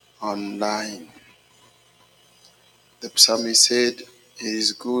online. The psalmist said, "It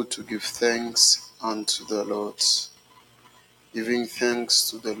is good to give thanks unto the Lord." Giving thanks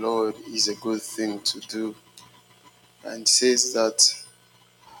to the Lord is a good thing to do. And says that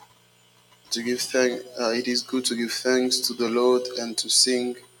it is good to give thanks to the Lord and to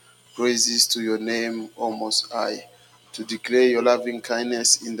sing praises to your name, O Most High, to declare your loving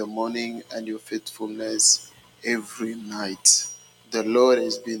kindness in the morning and your faithfulness every night. The Lord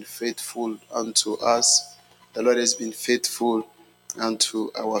has been faithful unto us. The Lord has been faithful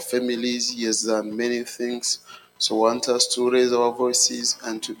unto our families. He has done many things. So I want us to raise our voices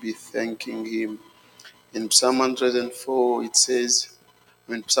and to be thanking Him. In Psalm 104, it says,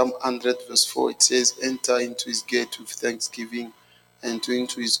 in Psalm 100 verse 4, it says, "Enter into his gate with thanksgiving and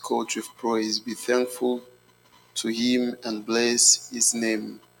into his court with praise. Be thankful to him and bless his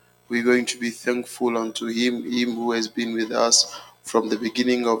name." We're going to be thankful unto him who has been with us from the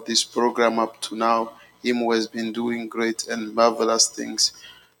beginning of this program up to now, him who has been doing great and marvelous things.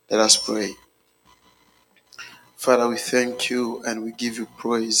 Let us pray. Father, we thank you and we give you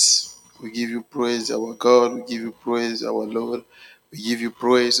praise. We give you praise, our God. We give you praise, our Lord. We give you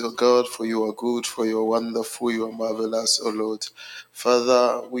praise, O God, for you are good, for you are wonderful, you are marvelous, O Lord.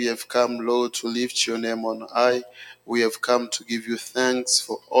 Father, we have come, Lord, to lift your name on high. We have come to give you thanks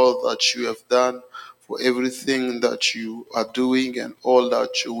for all that you have done, for everything that you are doing and all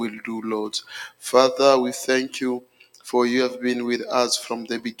that you will do, Lord. Father, we thank you for you have been with us from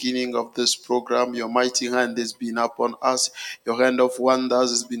the beginning of this program. Your mighty hand has been upon us. Your hand of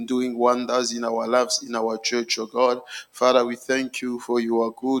wonders has been doing wonders in our lives, in our church, oh God. Father, we thank you for you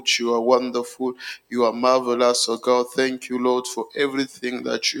are good, you are wonderful, you are marvelous, oh God. Thank you, Lord, for everything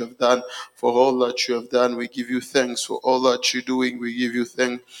that you have done, for all that you have done. We give you thanks for all that you're doing. We give you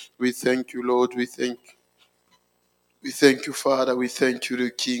thanks. We thank you, Lord. We thank you, Father. We thank you, the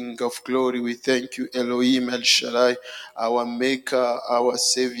King of glory. We thank you, Elohim El Shaddai, our Maker, our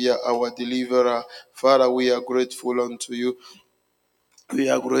Savior, our Deliverer. Father, we are grateful unto you. We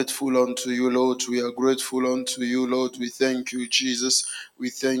are grateful unto you, Lord. We are grateful unto you, Lord. We thank you, Jesus. We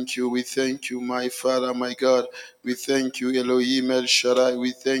thank you. We thank you, my Father, my God. We thank you, Elohim El Shaddai.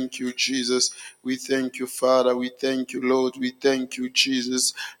 We thank you, Jesus. We thank you, Father. We thank you, Lord. We thank you,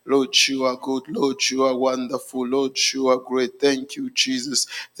 Jesus. Lord, you are good. Lord, you are wonderful. Lord, you are great. Thank you, Jesus.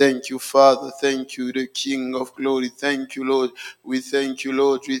 Thank you, Father. Thank you, the King of glory. Thank you, Lord. We thank you,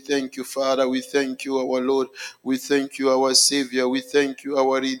 Lord. We thank you, Father. We thank you, our Lord. We thank you, our Savior. We thank you,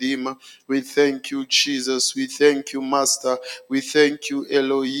 our Redeemer. We thank you, Jesus. We thank you, Master. We thank you,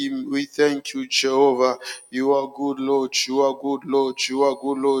 Elohim. We thank you, Jehovah. You are good, Lord. You are good, Lord. You are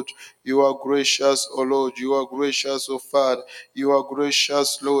good, Lord. You are gracious, O Lord. You are gracious, O Father. You are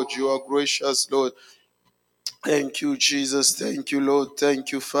gracious, Lord. You are gracious, Lord. Thank you, Jesus. Thank you, Lord.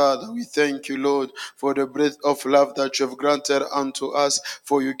 Thank you, Father. We thank you, Lord, for the breath of love that you have granted unto us.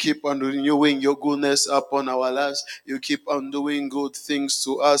 For you keep on renewing your goodness upon our lives. You keep on doing good things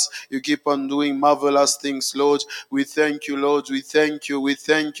to us. You keep on doing marvelous things, Lord. We thank you, Lord. We thank you. We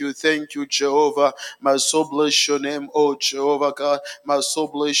thank you. Thank you, Jehovah. My soul bless your name, oh Jehovah God. My soul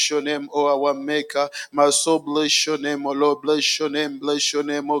bless your name, oh our Maker. My soul bless your name, oh Lord. Bless your name,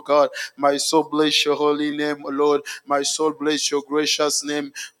 oh God. My soul bless your holy name, O Lord. My soul bless your gracious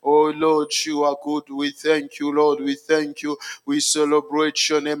name. Oh Lord, you are good. We thank you, Lord. We thank you. We celebrate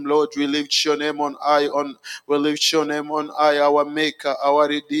your name, Lord. We lift your name on high. We lift your name on high, our Maker, our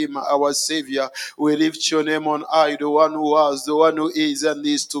Redeemer, our Savior. We lift your name on high, the one who was, the one who is and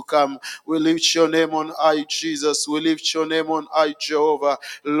is to come. We lift your name on high, Jesus. We lift your name on high, Jehovah.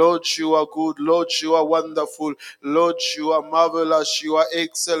 Lord, you are good. Lord, you are wonderful. Lord, you are marvelous. You are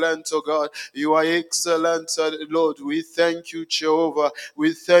excellent, oh God. You are excellent, Lord. We thank you, Jehovah.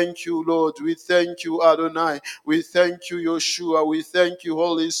 We thank you, Lord. We thank you, Adonai. We thank you, Yeshua. We thank you,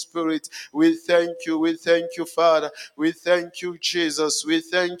 Holy Spirit. We thank you. We thank you, Father. We thank you, Jesus. We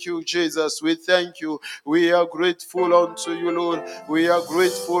thank you, Jesus. We thank you. We are grateful unto you, Lord. We are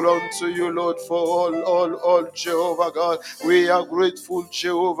grateful unto you, Lord, for all, Jehovah God. We are grateful,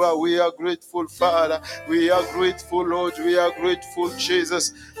 Jehovah. We are grateful, Father. We are grateful, Lord. We are grateful,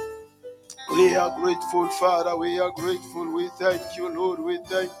 Jesus. We are grateful, Father. We are grateful. We thank you, Lord. We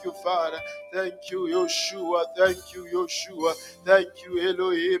thank you, Father. Thank you, Yeshua. Thank you, Yeshua. Thank you,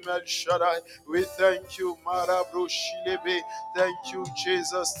 Elohim El Shaddai. We thank you, Marabro Shilebe. Thank you,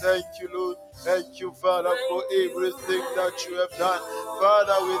 Jesus. Thank you, Lord. Thank you, Father, for everything that you have done.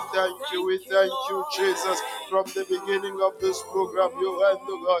 Father, we thank you. We thank you, Jesus. From the beginning of this program, your hand,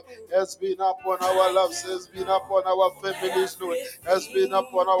 oh God, has been upon our lives, has been upon our families, Lord, has been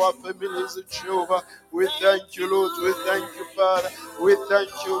upon our families, Jehovah. We thank you, Lord. We thank you, Father. We thank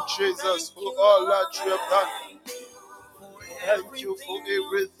you, Jesus, for all that you have done. Thank you for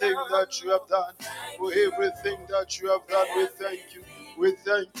everything that you have done. For everything that you have done, we thank you. We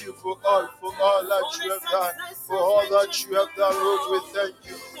thank you for all that you have done. For all that you have done, Lord, we thank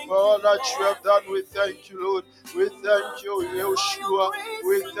you. For all that you have done, we thank you, Lord. We thank you, Yeshua.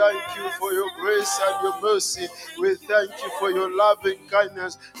 We thank you for your grace and your mercy. We thank you for your loving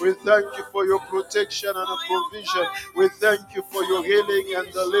kindness. We thank you for your protection and provision. We thank you for your healing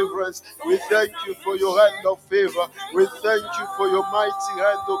and deliverance. We thank you for your hand of favor. We thank you for your mighty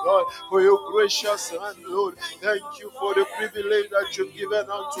hand, O God, for your gracious hand, Lord. Thank you for the privilege that you've given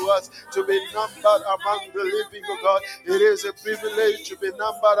unto us to be numbered among the living, O God. It is a privilege to be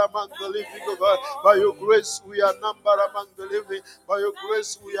numbered among the living, O God. By your grace, we are numbered among the living. By your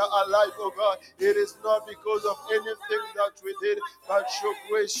grace, we are alive, O God. It is not because of anything that we did, but your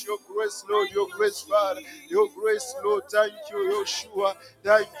grace, Lord, your grace, Father, your grace, Lord. Thank you, Yeshua.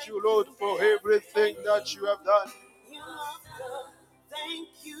 Thank you, Lord, for everything that you have done.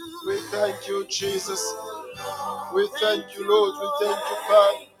 We thank you, Jesus. We thank you, Lord. We thank you,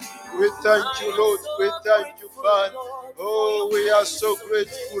 Father. We thank you, Lord. We thank you, Father. Oh, we are so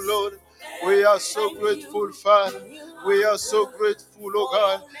grateful, Lord. We are so grateful, Father. We are so grateful, oh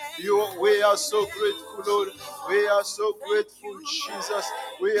God. We are so grateful, Lord. We are so grateful, Jesus.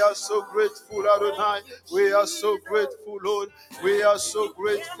 We are so grateful, Adonai. We are so grateful, Lord. We are so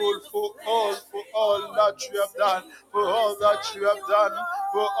grateful for all that you have done, for all that you have done,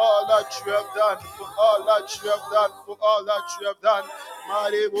 for all that you have done, for all that you have done, for all that you have done.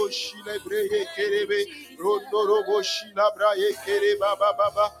 Marebo shile breye kerebe, rondorobo shila braye kereba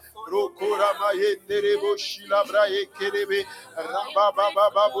baba. Rokora mayendere boshila braye kerebe, rababa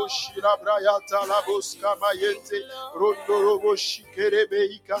babo shila braya talaboska mayente, rondoro boshikerebe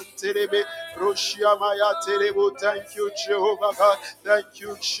ikanterebe, roshia maya terebo. Thank you, Jehovah God. Thank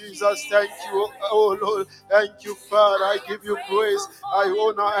you, Jesus. Thank you, oh Lord. Thank you, Father. I give you praise. I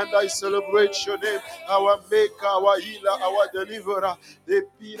honor and I celebrate your name. Our maker, our healer, our deliverer, the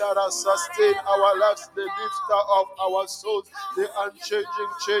pillar that sustain our lives, the lifter of our souls, the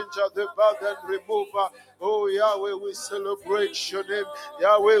unchanging changer, the burden remover. Oh Yahweh, we celebrate your name.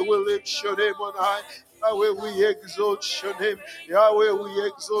 Yahweh, we lift your name on high. Yahweh, we exalt your name. Yahweh, we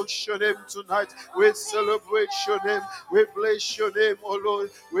exalt your name tonight. We celebrate your name. We bless your name, oh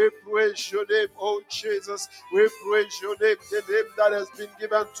Lord. We praise your name, oh Jesus. We praise your name, the name that has been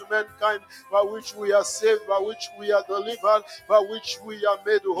given to mankind, by which we are saved, by which we are delivered, by which we are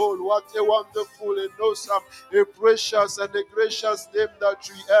made whole. What a wonderful and awesome, a precious and a gracious name that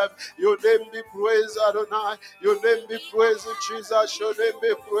we have. Your name be praised, Adonai. Your name be praised, Jesus. Your name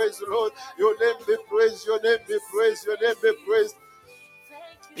be praised, Lord. Your name be praised. Your name be praised. Your name be praised.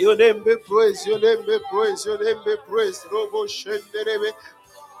 Your name be praised. Your name be praised. Your name be praised. Robo Shenderebe.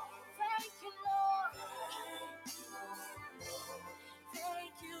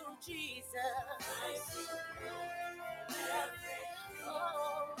 Thank you, Jesus.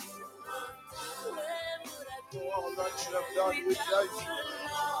 For all that you have done, we thank you.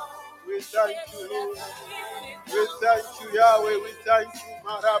 We thank you, Lord. We thank you, Yahweh. We thank you,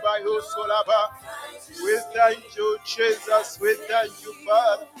 Marabayo Solaba. We thank you, Jesus. We thank you,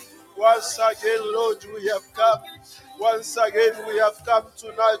 Father. Once again, Lord, we have come. Once again, we have come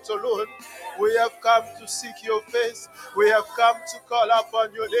tonight, O Lord. We have come to seek your face. We have come to call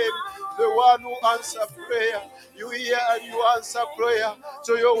upon your name, the one who answers prayer. You hear and you answer prayer.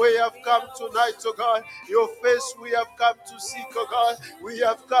 So your way have come tonight, O God. Your face we have come to seek, O God. We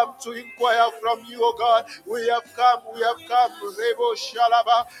have come to inquire from you, O God. We have come, Rebo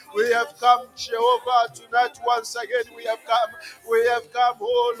Shalaba. We have come, Jehovah, tonight once again. We have come,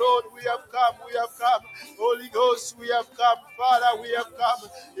 oh Lord, we have come. Holy Ghost, we have come. Father, we have come.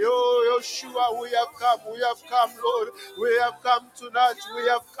 Yeshua, we have come, Lord. We have come tonight. We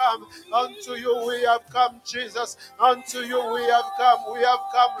have come unto you. We have come, Jesus. Unto you we have come. We have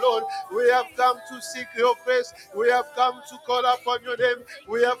come, Lord. We have come to seek your face. We have come to call upon your name.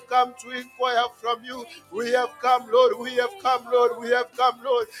 We have come to inquire from you. We have come, Lord. We have come, Lord. We have come,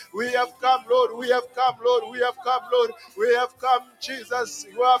 Lord. We have come, Lord. We have come, Lord. We have come, Lord. We have come, Jesus.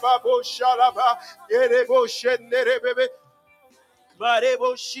 Wababo Shalaba. Erebo Shenderebebe.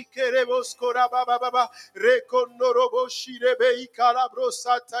 Marebo shikerebo skora baba baba rekondorobo shirebe ikalabro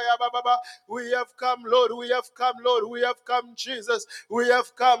sataya baba baba. We have come, Lord. We have come, Lord. We have come, Jesus. We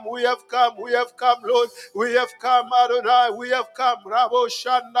have come. We have come. We have come, Lord. We have come, Adonai. We have come. Rabo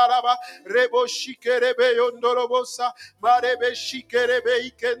shandaraba rebo shikerebe yondorobosa marebe shikerebe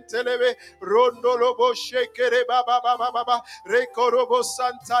ikentelebe rondolobo shekere baba baba baba rekorobo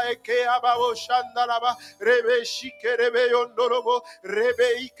santa eke ababo shandaraba rebe shikerebe yondorobo rebe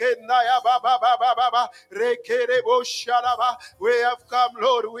ikenaya baba baba baba rekerebo sharaba. We have come,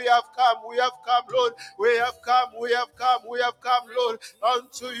 Lord. We have come. We have come, Lord. We have come. We have come. We have come, Lord.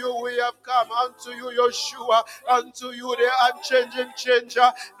 Unto you we have come. Unto you, Yeshua. Unto you, the unchanging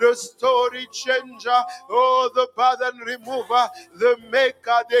changer, the story changer. Oh, the burden remover, the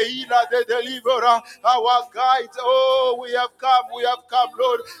maker, the healer, the deliverer, our guide. Oh, we have come. We have come,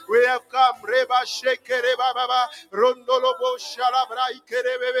 Lord. We have come. Reba shekere baba rondolobo shalabra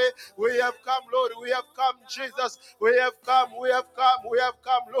ikerebebe. We have come, Lord. We have come, Jesus. We have come. We have come. We have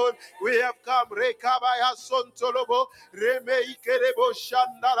come, Lord. We have come. Rekabaya sontolobo reme ikerebo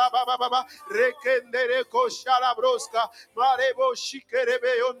shandala baba baba rekendere ko shalabroska marebo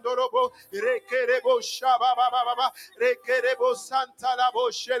shikerebe yondorobo rekerebo shaba baba baba rekerebo santala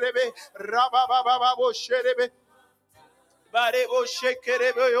bo shelebe raba baba baba shelebe Barebo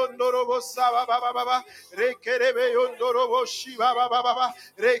shekerebe yondorobo saba baba baba rekerebe yondorobo shiba baba baba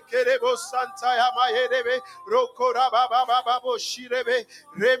rekerebo santa ya mayerebe rokora baba baba bo shirebe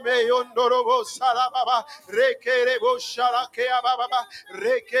reme yondorobo sala baba rekerebo sharake baba baba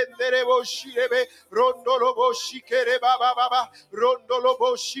rekenderebo shirebe rondorobo shikere baba baba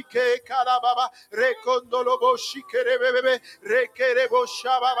rondolobo shike kala baba rekondolobo shikerebe bebe rekerebo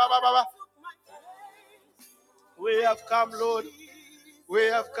shaba baba baba. We have come, Lord. We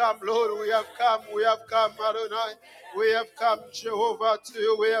have come, Lord. We have come. We have come, Adonai. We have come, Jehovah, to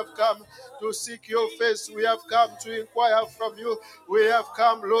you. We have come to seek your face. We have come to inquire from you. We have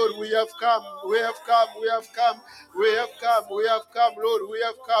come, Lord. We have come. We have come. We have come. We have come. We have come, Lord. We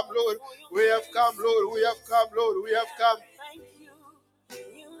have come, Lord. We have come, Lord. We have come, Lord. We have come.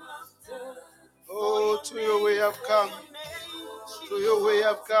 Oh, to you we have come. To you we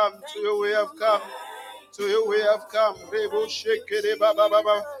have come. To you we have come. To you we have come. Rebo shekere baba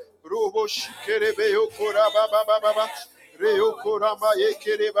baba. Robo shikere beyo kora baba baba baba. Reyo kora ma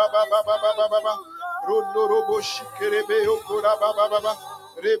yekere baba baba baba baba. Rondo robo shikere beyo kora baba baba.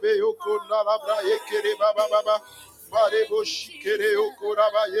 Rebe yo kora labra yekere baba baba. Marebo shikere yo kora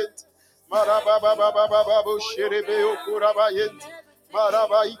ba yent. Maraba baba baba baba shere beyo kora ba yent.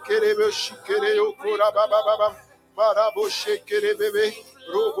 Maraba ikere be shikere yo kora baba baba. Marabo shekere bebe.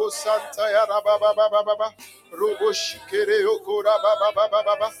 Robo Santa ya raba baba baba robo shikere yoko raba baba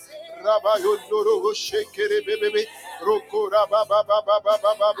baba raba yondo robo shekere bebe roko raba baba baba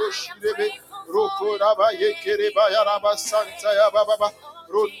baba shirebe roko raba yekere baya raba Santa ya baba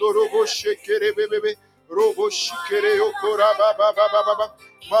rondo robo shekere bebe robo shikere yoko raba baba baba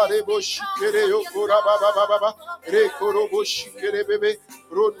marebo shikere yoko raba baba baba reko robo shikere bebe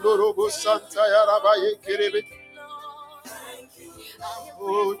rondo robo Santa ya raba yekere bebe.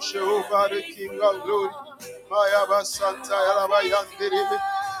 Oh, Jehovah, the King of glory. Mayaba Santa Yaraba Yanderebe.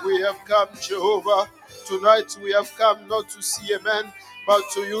 We have come, Jehovah. Tonight we have come not to see a man, but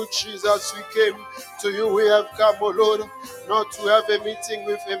to you, Jesus. We came to you. We have come, O Lord, not to have a meeting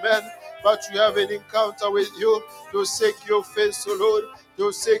with a man, but to have an encounter with you, to seek your face, O Lord,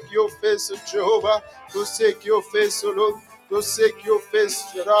 to seek your face, O Jehovah, to seek your face, O Lord. To seek your face,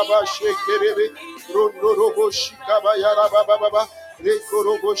 Rabba Shekerebe, Rondo Robo Shikaba Yaraba Baba, Reko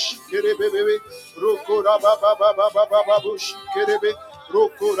Robo Shikerebe, Roko Rabba Baba Baba Shikerebe,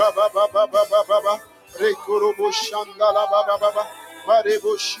 Roko Rabba Baba Baba, Reko Robo Shandala Baba Baba,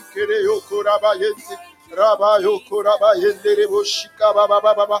 Marebo Shikere Yoko Rabba Yente, Rabba Yoko Rabba Yende Rebo Shikaba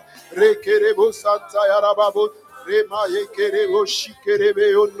Baba Baba, Rekerebo Santa Yarababo, Rema Yekerebo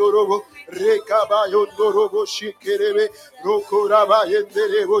Shikerebe Yondorobo, Rekaba Yondorobo Shikerebe, Roko Rabba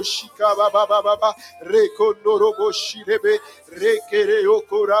Yenderebo Shikaba Baba Baba, Rekondorobo Shirebe, Rekere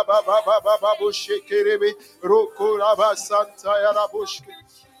Yoko Rabba Baba Baba Shekerebe, Roko Rabba Santa Yaraboshke,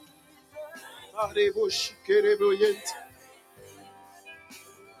 Marebo Shikerebe Yent.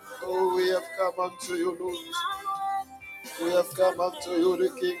 Oh, we have come unto you, Lord. We have come unto you, the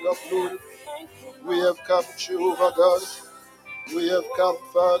King of glory. We have come, Jehovah God. We have come,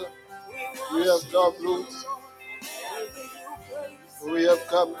 Father. We have come, Lord. We have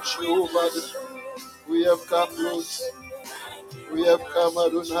come, Jehovah. We have come, Lord. We have come,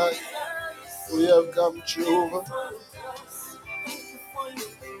 Adonai. We have come, Jehovah.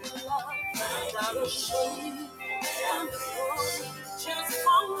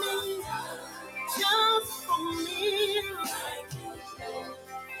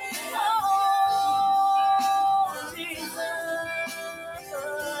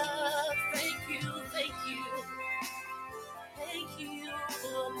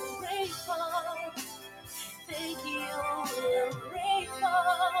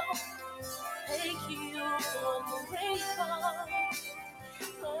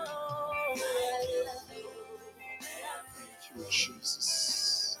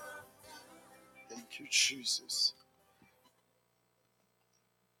 you, Jesus.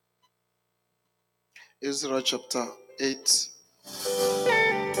 Ezra chapter 8.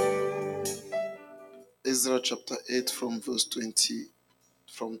 Ezra chapter 8 from verse 20,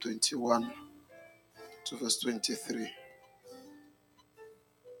 from 21 to verse 23.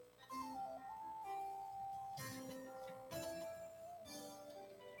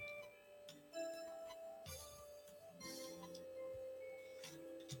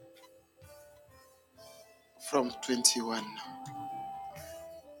 From 21.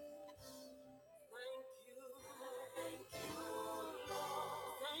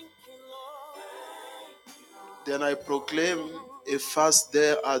 Then I proclaim a fast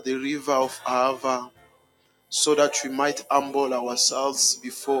there at the river of Ahava, so that we might humble ourselves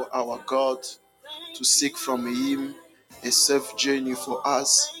before our God to seek from him a safe journey for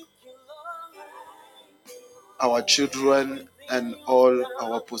us, our children, and all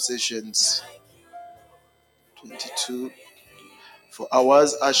our possessions. 22. For I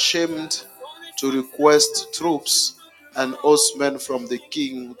was ashamed to request troops and horsemen from the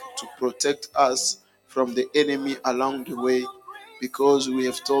king to protect us from the enemy along the way, because we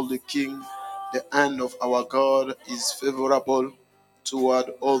have told the king, the hand of our God is favorable toward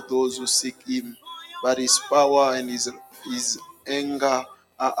all those who seek him, but his power and his anger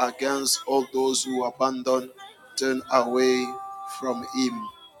are against all those who turn away from him.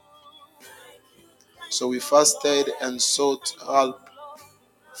 So we fasted and sought help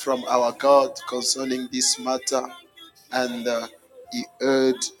from our God concerning this matter, and he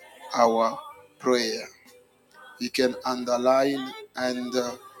heard our prayer. You can underline, and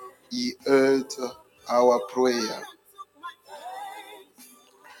he heard our prayer.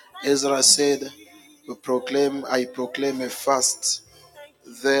 Ezra said, I proclaim a fast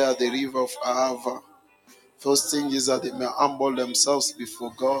there at the river of Ahava. First thing is that they may humble themselves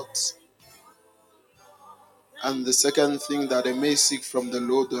before God. And the second thing, that they may seek from the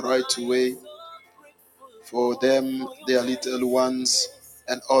Lord the right way for them, their little ones,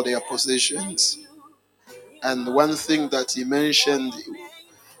 and all their possessions. And one thing that he mentioned,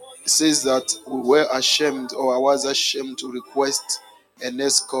 he says that we were ashamed, or I was ashamed, to request an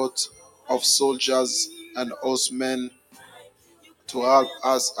escort of soldiers and horsemen to help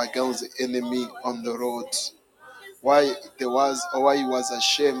us against the enemy on the road. Why he was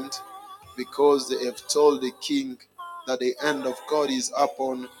ashamed? Because they have told the king that the hand of God is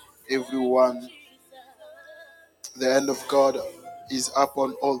upon everyone. The hand of God is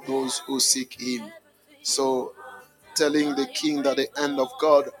upon all those who seek him. So telling the king that the hand of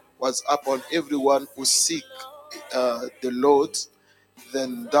God was upon everyone who seek the Lord,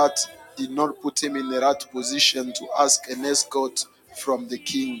 then that did not put him in the right position to ask an escort from the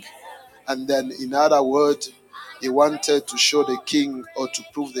king. And then, in other words, he wanted to show the king, or to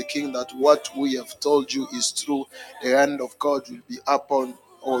prove the king, that what we have told you is true. The hand of God will be upon,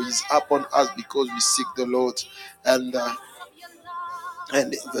 or is upon us, because we seek the Lord. And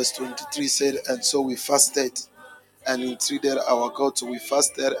verse 23 said, and so we fasted and entreated our God. So we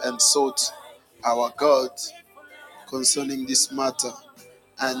fasted and sought our God concerning this matter,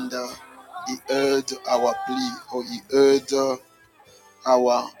 and he heard our plea, or he heard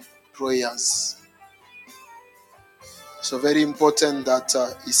our prayers. So very important that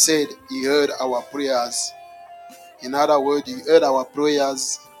he said he heard our prayers. In other words, he heard our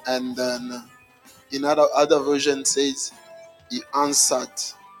prayers, and then in other version says he answered.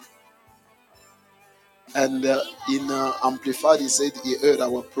 And in Amplified, he said he heard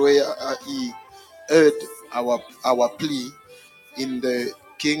our prayer. He heard our plea. In the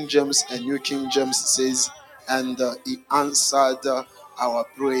King James and New King James says, and he answered our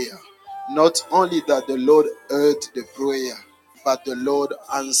prayer. Not only that the Lord heard the prayer, but the Lord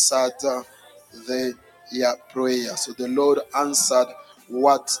answered their prayer. So the Lord answered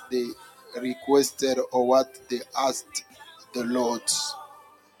what they requested, or what they asked the Lord.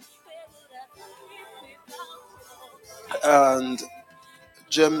 And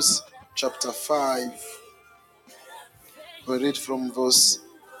James chapter 5, we read from verse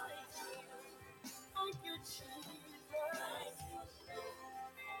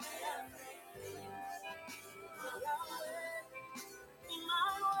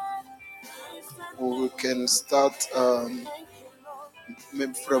 'we can start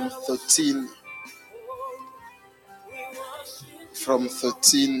from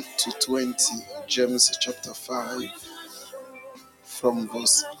 13 to 20. James chapter 5 from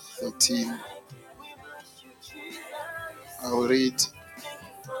verse 13. I'll read.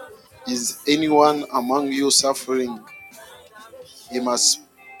 Is anyone among you suffering? He must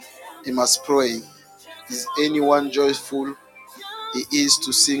pray. Is anyone joyful? He is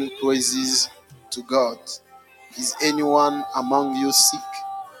to sing praises. to God. Is anyone among you sick?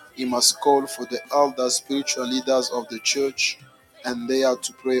 He must call for the elders, spiritual leaders of the church, and they are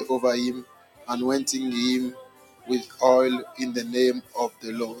to pray over him, anointing him with oil in the name of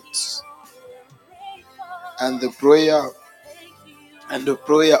the Lord. And the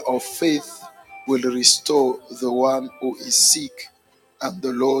prayer of faith will restore the one who is sick, and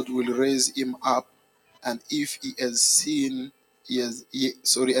the Lord will raise him up. And if he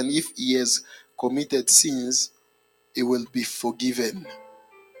has committed sins, he will be forgiven.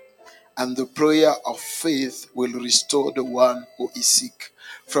 And the prayer of faith will restore the one who is sick.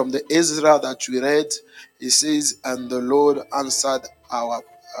 From the Ezra that we read, it says, and the Lord answered our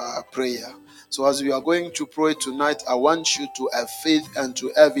prayer. So as we are going to pray tonight, I want you to have faith and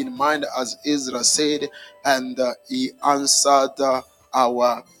to have in mind, as Ezra said, and he answered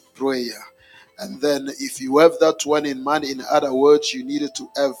our prayer. And then if you have that one in mind, in other words, you needed to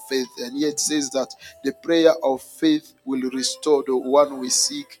have faith. And yet it says that the prayer of faith will restore the one we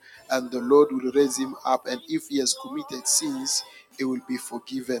seek, and the Lord will raise him up. And if he has committed sins, he will be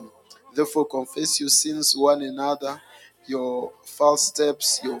forgiven. Therefore, confess your sins one another, your false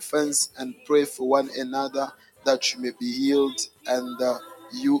steps, your offense, and pray for one another that you may be healed and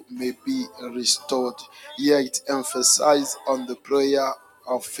you may be restored. Here it emphasizes on the prayer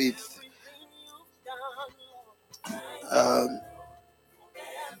of faith.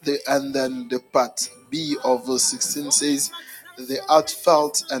 And then the part B of verse 16 says, the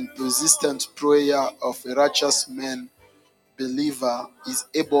heartfelt and persistent prayer of a righteous man, believer, is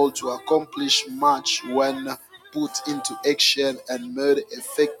able to accomplish much when put into action and made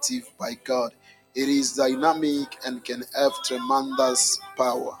effective by God. It is dynamic and can have tremendous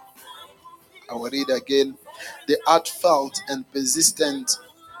power. I will read again. The heartfelt and persistent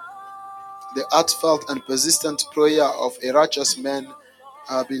prayer of a righteous man,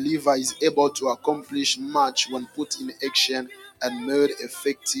 a believer, is able to accomplish much when put in action and made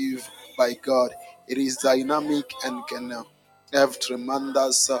effective by God. It is dynamic and can have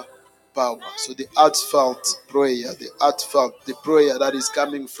tremendous power. So the heartfelt prayer, the prayer that is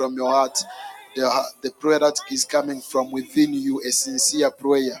coming from your heart, the prayer that is coming from within you, a sincere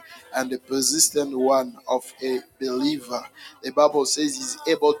prayer, and the persistent one of a believer, the Bible says is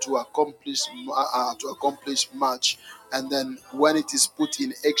able to accomplish much. And then when it is put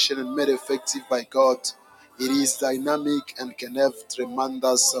in action and made effective by God, it is dynamic and can have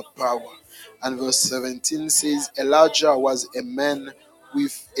tremendous power. And verse 17 says, Elijah was a man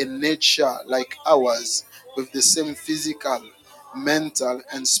with a nature like ours, with the same physical, mental,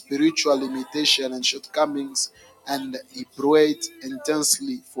 and spiritual limitation and shortcomings, and he prayed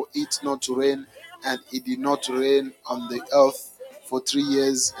intensely for it not to rain, and it did not rain on the earth for 3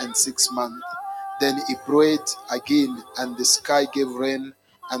 years and 6 months. Then he prayed again, and the sky gave rain,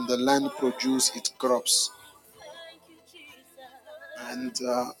 and the land produced its crops. And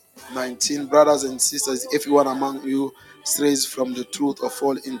 19, brothers and sisters, if anyone among you strays from the truth or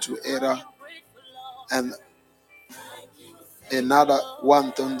fall into error, and another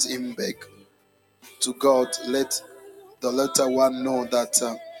one turns him back to God, let the latter one know that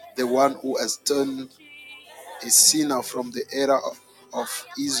the one who has turned a sinner from the error of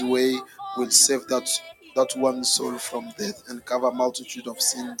his way will save that one soul from death and cover multitude of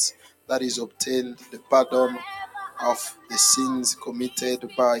sins. That is obtained the pardon of the sins committed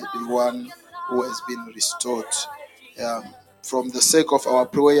by the one who has been restored. From the sake of our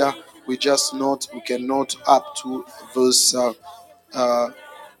prayer, we can note up to verse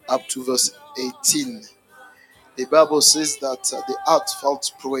 18. The Bible says that the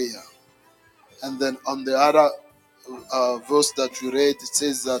heartfelt prayer, and then on the other verse that we read, it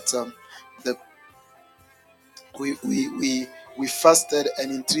says that the we fasted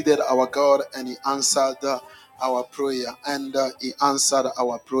and entreated our God, and he answered our prayer,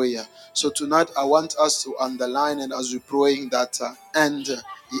 So tonight I want us to underline, and as we're praying, that and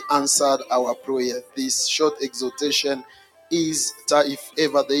he answered our prayer. This short exhortation is, if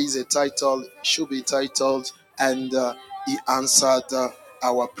ever there is a title, it should be titled, and he answered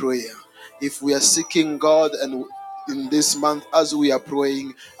our prayer. If we are seeking God, and in this month as we are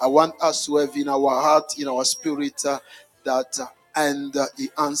praying, I want us to have in our heart, in our spirit, that and he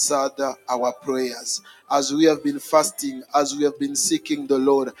answered our prayers. As we have been fasting, as we have been seeking the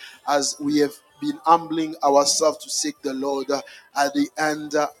Lord, as we have been humbling ourselves to seek the Lord, at the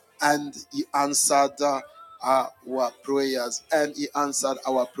end, and he answered our prayers, and he answered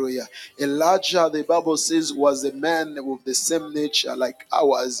our prayer. Elijah, the Bible says, was a man with the same nature like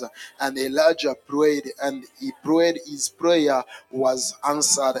ours, and Elijah prayed, and he prayed, his prayer was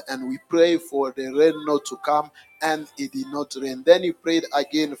answered, and we pray for the rain not to come, and it did not rain. Then he prayed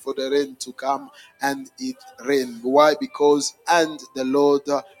again for the rain to come, and it rained. Why? Because and the Lord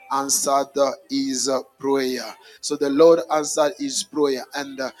answered his prayer. So the Lord answered his prayer,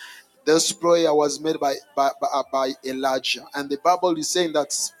 and this prayer was made by Elijah. And the Bible is saying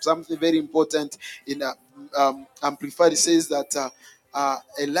that something very important in Amplified. It says that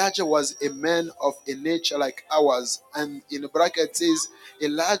Elijah was a man of a nature like ours. And in the bracket it says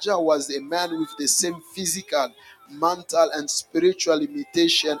Elijah was a man with the same physical, mental, and spiritual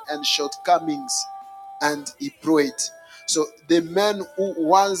limitation and shortcomings. And he prayed. So the man who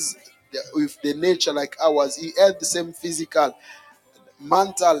was with the nature like ours, he had the same physical,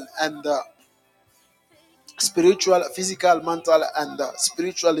 mental, and spiritual, physical, mental, and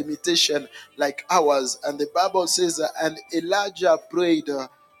spiritual limitation like ours. And the Bible says and Elijah prayed,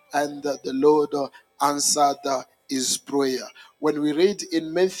 and the Lord answered his prayer. When we read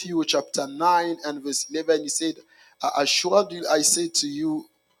in Matthew chapter 9 and verse 11, he said, assuredly I say to you,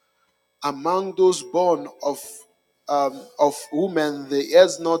 among those born of women there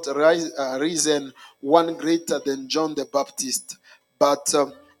has not risen one greater than John the Baptist, but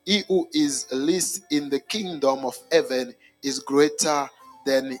he who is least in the kingdom of heaven is greater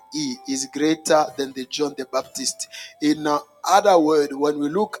than he, is greater than the John the Baptist. In other word, when we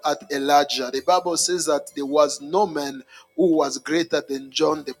look at Elijah, the Bible says that there was no man who was greater than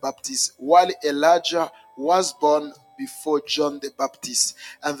John the Baptist, while Elijah was born before John the Baptist.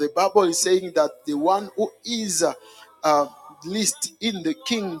 And the Bible is saying that the one who is uh, least in the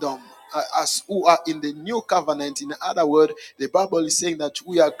kingdom, as who are in the new covenant, in other words, the Bible is saying that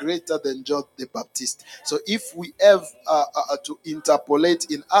we are greater than John the Baptist. So if we have to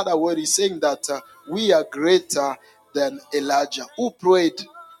interpolate, in other words, he's saying that we are greater than Elijah, who prayed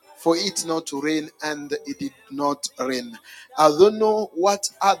for it not to rain, and it did not rain. I don't know what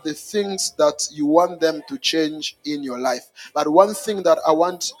are the things that you want them to change in your life, but one thing that I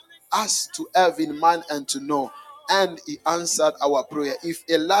want us to have in mind and to know, and he answered our prayer. If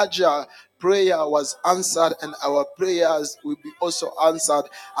Elijah prayer was answered, and our prayers will be also answered,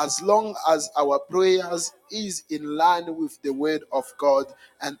 as long as our prayers is in line with the word of God,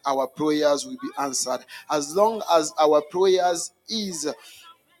 and our prayers will be answered. As long as our prayers is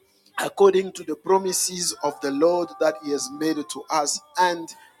according to the promises of the Lord that he has made to us, and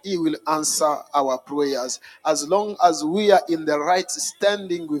he will answer our prayers. As long as we are in the right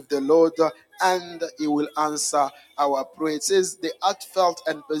standing with the Lord, and he will answer our prayer. It says the heartfelt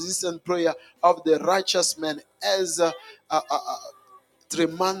and persistent prayer of the righteous man has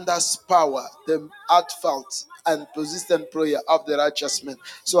tremendous power, the heartfelt and persistent prayer of the righteous man.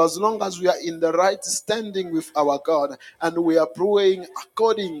 So as long as we are in the right standing with our God, and we are praying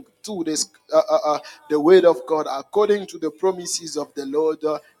according to this, the word of God, according to the promises of the Lord,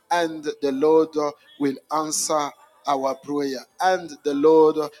 and the Lord will answer our prayer. And the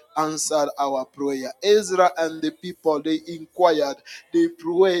Lord answered our prayer. Ezra and the people, they inquired, they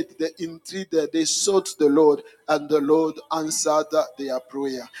prayed, they entreated, they sought the Lord, and the Lord answered their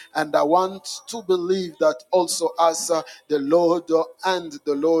prayer. And I want to believe that also as the Lord and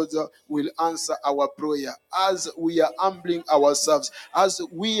the Lord will answer our prayer, as we are humbling ourselves, as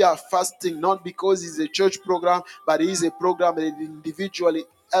we are fasting, not because it's a church program, but it is a program that individually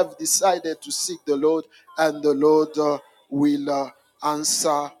have decided to seek the Lord, and the Lord will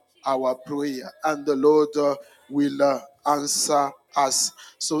answer our prayer, and the Lord will answer us.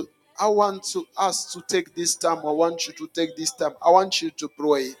 So I want to us to take this time. I want you to take this time. I want you to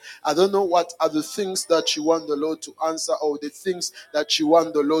pray. I don't know what are the things that you want the Lord to answer, or the things that you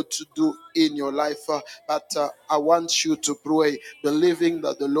want the Lord to do in your life, but I want you to pray, believing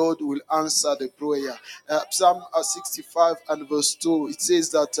that the Lord will answer the prayer. Psalm 65 and verse 2, it says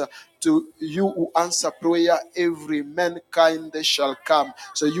that to you who answer prayer, every mankind shall come.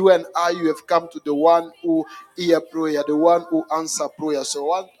 So you and I, you have come to the one who hear prayer, the one who answer prayer. So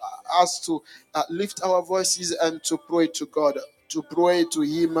I want us to lift our voices and to pray to God, to pray to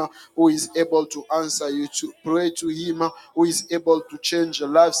him who is able to answer you, to pray to him who is able to change your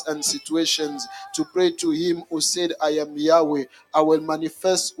lives and situations, to pray to him who said, I am Yahweh, I will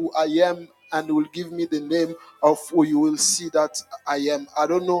manifest who I am, and will give me the name of who you will see that I am. I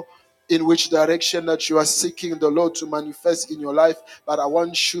don't know in which direction that you are seeking the Lord to manifest in your life, but I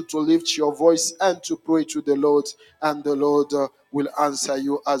want you to lift your voice and to pray to the Lord, and the Lord will answer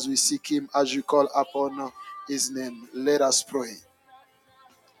you as we seek him, as you call upon his name. Let us pray.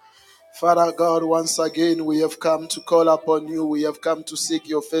 Father God, once again, we have come to call upon you. We have come to seek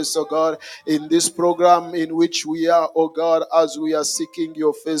your face, oh God, in this program in which we are, oh God, as we are seeking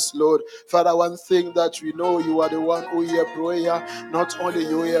your face, Lord. Father, one thing that we know, you are the one who hear prayer. Not only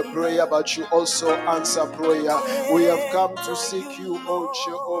you hear prayer, but you also answer prayer. We have come to seek you, oh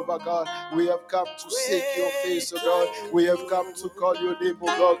Jehovah God. We have come to seek your face, oh God. We have come to call your name, oh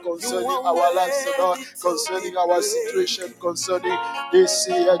God, concerning our lives, oh God, concerning our situation, concerning this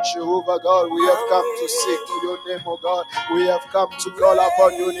year, Jehovah God. We have come to seek your name, oh God. We have come to call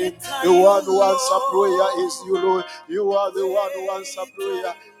upon your name. The one who answers prayer is you, Lord. You are the one who answers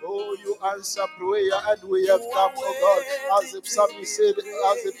prayer. Oh, you answer prayer, and we have come, oh God, as the psalmist said,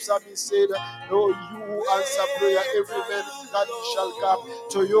 oh, you who answer prayer, every man that shall come.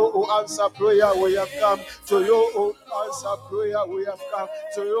 To you who answer prayer, we have come. To you who answer prayer, we have come.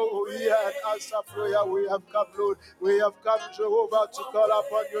 To you who hear and answer prayer, we have come, Lord. We have come, Jehovah, to call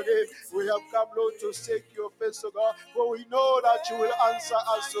upon your name. We have come, Lord, to seek your face, oh God. For we know that you will answer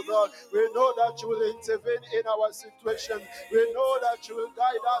us, oh God. We know that you will intervene in our situation. We know that you will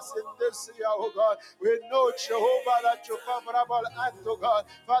guide us in this year, oh God. We know, Jehovah, that you favorable hand, oh God.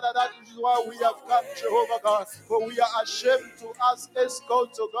 Father, that is why we have come, Jehovah God. For we are ashamed to ask escort,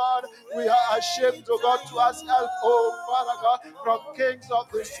 oh God. We are ashamed, oh God, to ask help, oh Father God, from kings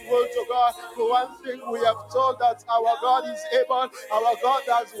of this world, oh God. For one thing we have told that our God is able, our God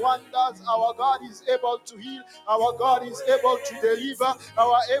does wonders, our God is able to heal, our God is able to deliver,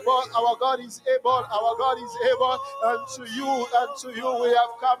 our God is able, our God is able, and to you we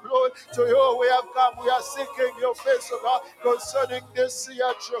have come, Lord, to you we have come, we are seeking your face, oh God, concerning this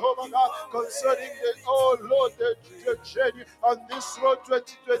year, Jehovah God, concerning the, oh Lord, the journey on this road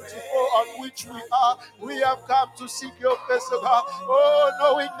 2024 on which we have come to seek your face, oh God, oh,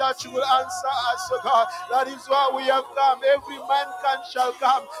 knowing that you will answer us, oh God, that is why we have come, every mankind shall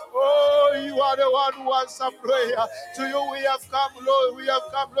come, oh, you are the one who answers prayer, to you we have come, Lord, we have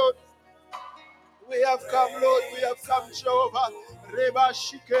come, Lord, we have come, Lord, we have come, Jehovah. Reba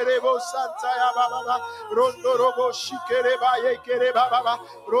shikerebo santaya baba, rondo robo shikereba yekereba baba,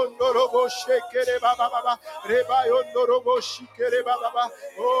 rondo robo shekereba baba, reba yondo robo shikereba baba,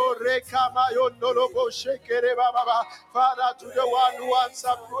 oh rekama yondo robo shekereba baba. Father, to the one who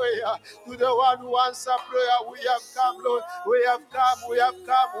answers prayer, to the one who answers prayer, we have come, Lord, we have come, we have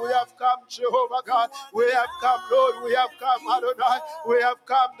come, we have come, Jehovah God, we have come, Lord, we have come, Adonai, we have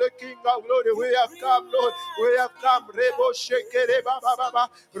come, the King of glory, we have come, Lord, we have come, Rebo Shekere Baba Baba,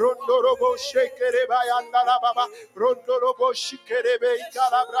 Rondo Robo Shekere Bayandala Baba, Rondo Robo Shikere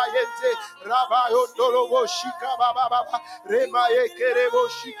Calabrayente, Rabba Yondo Robo Shika Baba Baba, Rema Yekerebo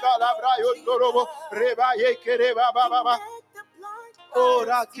Shika Labrayondo Robo, Reba Yekere Baba Baba, Oh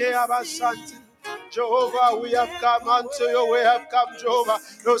Rake Abasanti. Jehovah, we have come unto you. We have come, Jehovah.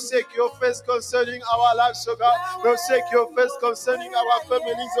 No seek your face concerning our lives, oh God. No seek your face concerning our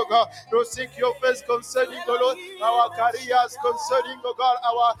families, oh God. No seek your face concerning, oh Lord, our careers, concerning, oh God,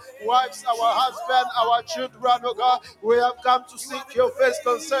 our wives, our husband, our children, oh God. We have come to seek your face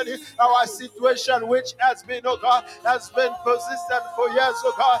concerning our situation, which has been, oh God, has been persistent for years,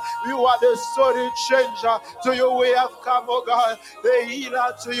 oh God. You are the story changer. To you we have come, oh God. The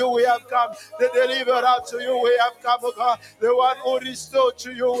healer, to you we have come. The deliverer, to you we have come, oh God. The one who restored,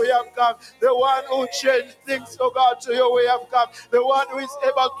 to you we have come. The one who changed things, oh God, to you we have come. The one who is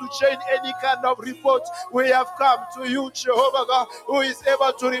able to change any kind of report, we have come to you, Jehovah God, who is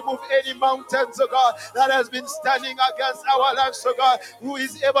able to remove any mountains, oh God, that has been standing against our lives, oh God, who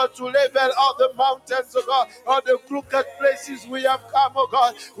is able to level all the mountains, oh God, all the crooked places. We have come, oh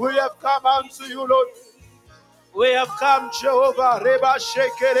God. We have come unto you, Lord. We have come, Jehovah. Reba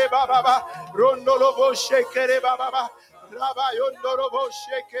shekere baba, rondolobo shekere baba, Raba yondorobo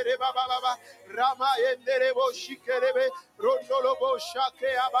shekere baba, Rama yenderebo shikerebe, rondolobo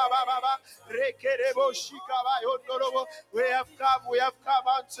shake baba, rekerebo shikaba yondorobo. We have come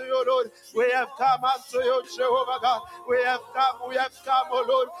unto you, Lord. We have come unto you, Jehovah God. We have come, oh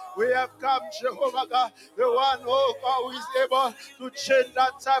Lord. We have come, Jehovah God, the one, oh God, who is able to change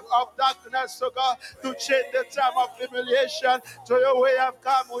that type of darkness, oh God, to change the time of humiliation. To you we have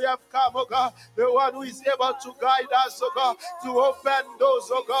come, oh God, the one who is able to guide us, oh God, to open doors,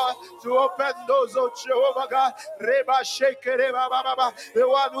 oh God, to open doors, oh Jehovah God, Reba Shekere Baba, the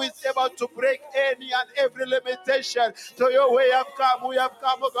one who is able to break any and every limitation. To you we have come,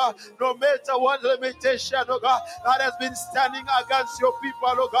 oh God, no matter what limitation, oh God, that has been standing against your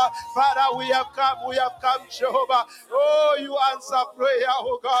people, oh God, Father, we have come, Jehovah. Oh, you answer prayer,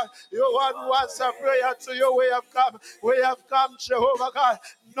 oh God, you one who answer prayer. To you we have come, Jehovah God,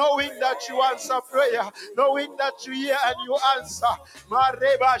 knowing that you answer prayer, knowing that you hear and you answer.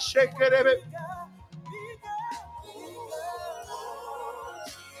 Mareba shekerebe.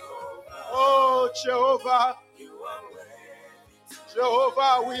 Oh, Jehovah,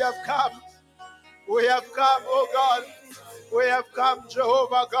 Jehovah, we have come. We have come, oh God. We have come,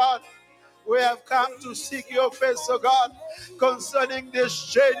 Jehovah God. We have come to seek your face, oh God, concerning this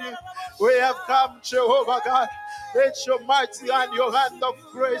journey. We have come, Jehovah God. Let your mighty hand, your hand of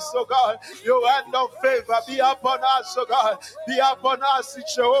grace, oh God, your hand of favor be upon us, oh God. Be upon us,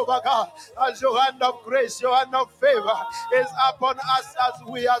 Jehovah God. As your hand of grace, your hand of favor is upon us as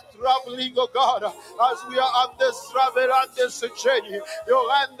we are traveling, oh God. As we are on this travel and this journey,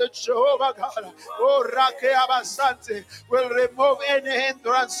 your hand, Jehovah God, oh Rake Abasante, will remove any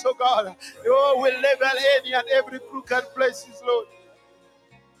hindrance, oh God. Oh, will level any and every crooked places, Lord.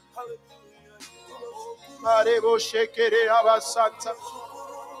 Marebo shekere abasanta.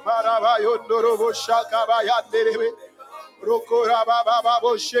 Marabayo ndorobo shakaba yanderebe. Rokora baba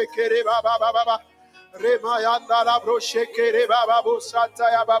babo shekere baba baba. Remayanda labro shekere baba bo santa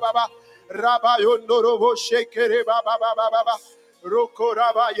ya baba baba. Rabayo ndorobo shekere baba baba baba.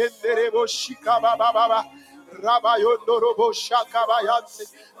 Rokora ba yenderebo shikaba baba baba. Rabayo ndorobo shakaba yante.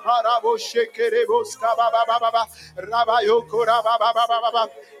 Marabo shekere bo skaba baba baba. Rabayo kora baba baba baba.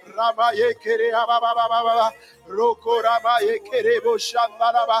 Ramaye kere baba baba baba. Roko ramaye kere bo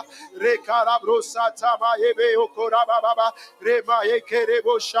shandaraba. Rekarabro satama yebe okora baba. Remaye kere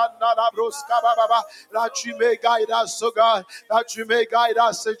bo shandarabro skaba baba. That you may guide us, oh God. That you may guide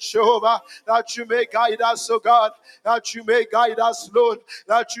us, Jehovah. That you may guide us, oh God. That you may guide us, Lord.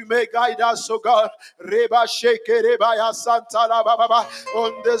 That you may guide us, oh God. Reba sheke reba ya santa la baba.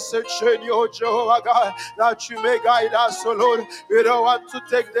 On this journey, oh Jehovah God. That you may guide us, oh Lord. We don't want to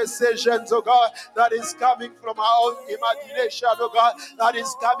take decisions, oh God, that is coming from our own imagination, oh God, that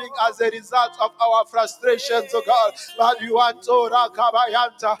is coming as a result of our frustrations, oh God. But you want to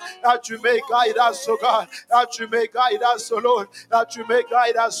Rakabayanta, that you may guide us, oh God, that you may guide us, oh Lord, that you may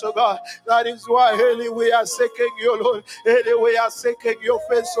guide us, oh God. That is why, Haley, we are seeking you, Lord. Haley, we are seeking your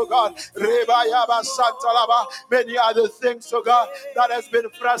face, oh God. Rebayaba Santalaba, many other things, oh God, that has been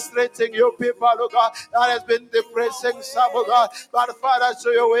frustrating your people, oh God, that has been depressing some, oh God. But Father,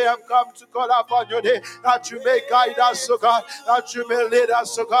 so your way have come to call upon your name, that you may guide us, oh God, that you may lead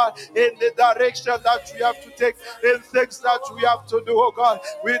us, oh God, in the direction that we have to take, in things that we have to do, oh God.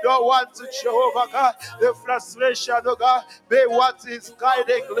 We don't want to show, oh God, the frustration, oh God, be what is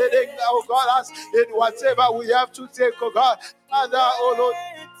guiding, leading, oh God, us in whatever we have to take, oh God. Father, oh Lord,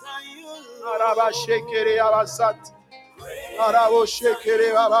 Araba shekere abasat, Arabo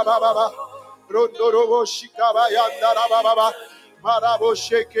shekere baba baba, Rondorobo shikaba yandara baba. Marabo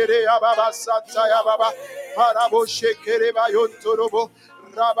shekere ababa sata ya baba. Marabo shekere bayontorobo.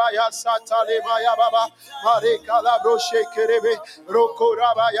 Rabaya satale maya baba. Mare kalabro shekerebe. Roko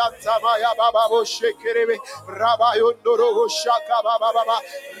rabaya tamaya baba bo shekerebe. Rabayondorobo shaka baba baba.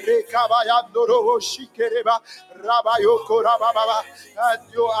 Rekabayandorobo shikereba. Rabayoko rababa. And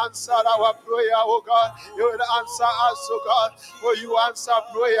you answer our prayer, oh God. You will answer us, oh God. For you answer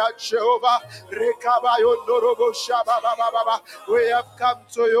prayer, Jehovah. Rekabayondorobo shababa. We have come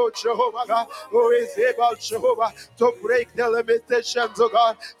to you, Jehovah God, who is able, Jehovah, to break the limitations, oh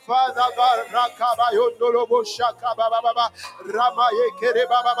God. Father God, Rakabayondorobo Shakababa, Ramayekere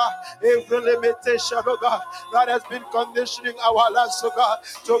Baba, every limitation, oh God, that has been conditioning our lives, oh God,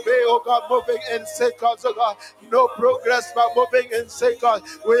 to be, oh God, moving in circles, oh God. No progress but moving in circles.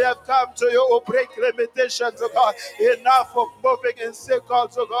 We have come to you to break limitations, oh God. Enough of moving in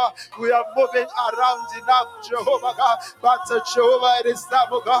circles, oh God. We are moving around enough, Jehovah God. But Jehovah, it is time,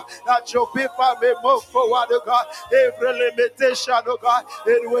 oh God, that your people may move forward, oh God. Every limitation, oh God,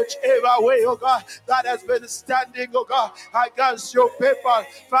 in whichever way, oh God, that has been standing, oh God, against your people.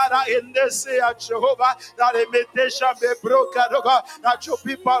 Father, in this year, Jehovah, that limitation may broken, oh God, that your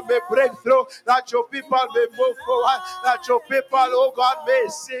people may break through, that your people may move forward, that your people, oh God, may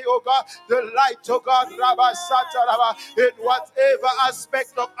see, oh God, the light, oh God, Rabba Santa Rabba, in whatever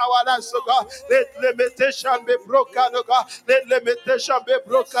aspect of our lives, oh God, let limitation be broken, oh God, let limitation be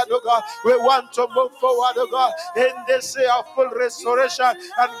broken, oh God. We want to move forward, oh God, in this year of full restoration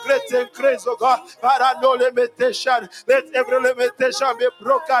and great increase, oh God. Father, no limitation. Let every limitation be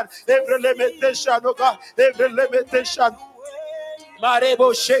broken. Every limitation, oh God. Every limitation.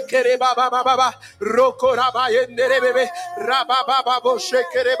 Marebo shekere baba baba roko raba yendere bebe raba baba bo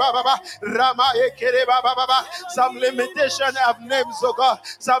shekere baba rama ekere baba baba. Some limitation of names, oh God.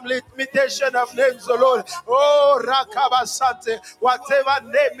 Some limitation of names, oh Lord. Oh rakaba sante. Whatever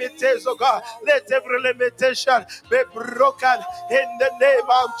name it is, oh God, let every limitation be broken in the name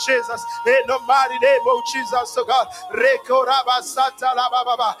of Jesus. In the mighty name of Jesus, oh God. Reko raba santa la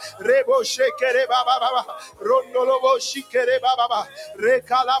baba rebo shekere baba baba rondolobo shikere baba.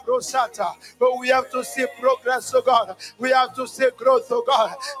 But we have to see progress, oh God. We have to see growth, oh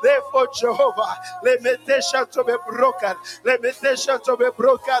God. Therefore, Jehovah, limitation to be broken. Limitation to be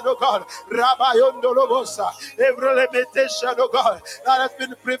broken, oh God. Rabbi Yondolobosa. Every limitation, oh God, that has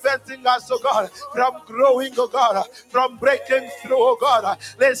been preventing us, oh God, from growing, oh God, from breaking through, oh God.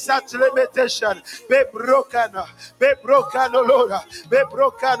 Let such limitation be broken. Be broken, oh Lord. Be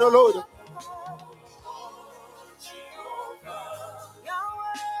broken, oh Lord.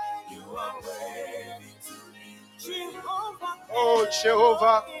 Oh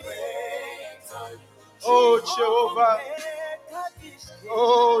Jehovah, oh Jehovah,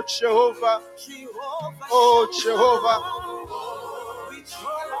 oh Jehovah, oh Jehovah.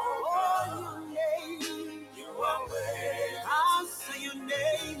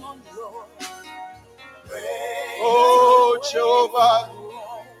 Oh Jehovah,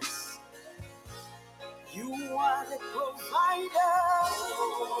 you are the provider.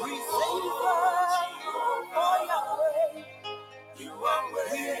 We thank you for your way. You are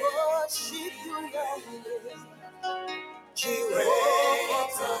we worship you, Yahweh.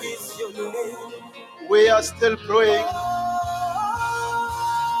 Jehovah is your name. We are still praying.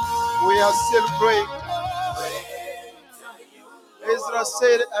 We are still praying. Ezra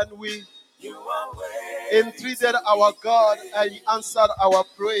said, and we entreated our God, and he answered our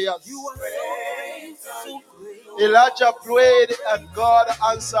prayers. Elijah prayed, and God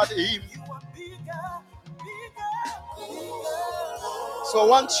answered him. So I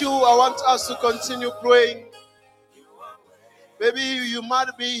want us to continue praying. Maybe you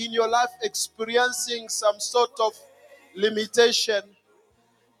might be in your life experiencing some sort of limitation.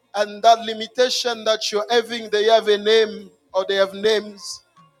 And that limitation that you're having, they have a name or they have names.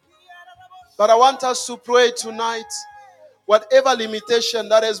 But I want us to pray tonight. Whatever limitation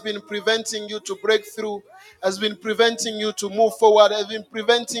that has been preventing you to break through, has been preventing you to move forward, has been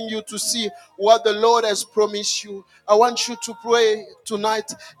preventing you to see what the Lord has promised you. I want you to pray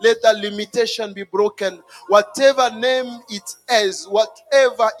tonight. Let that limitation be broken. Whatever name it is,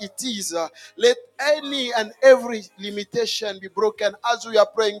 whatever it is, let any and every limitation be broken. As we are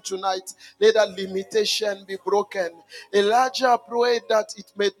praying tonight, let that limitation be broken. Elijah prayed that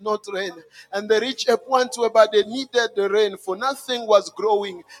it may not rain, and they reached a point whereby they needed the rain, for nothing was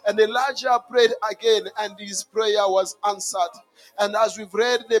growing. And Elijah prayed again, and his prayer was answered. And as we've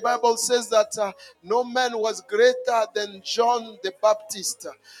read, the Bible says that no man was greater than John the Baptist.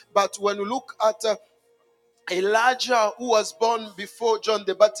 But when we look at Elijah, who was born before John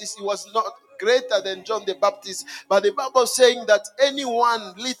the Baptist, he was not greater than John the Baptist. But the Bible is saying that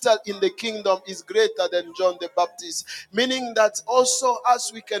anyone little in the kingdom is greater than John the Baptist. Meaning that also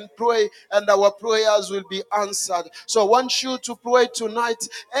as we can pray and our prayers will be answered. So I want you to pray tonight.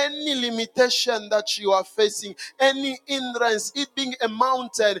 Any limitation that you are facing, any hindrance, it being a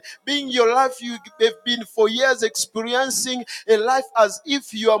mountain, being your life you have been for years experiencing a life as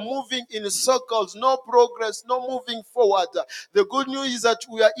if you are moving in circles, no progress, no moving forward. The good news is that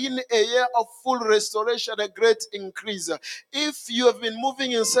we are in a year of full restoration, a great increase. If you have been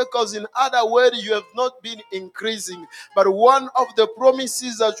moving in circles, in other words, you have not been increasing. But one of the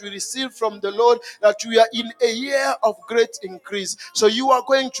promises that we receive from the Lord, that we are in a year of great increase. So you are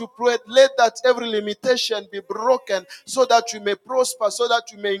going to pray, let that every limitation be broken, so that you may prosper, so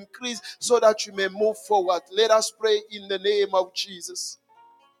that you may increase, so that you may move forward. Let us pray in the name of Jesus.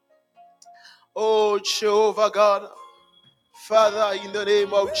 Oh, Jehovah God, Father, in the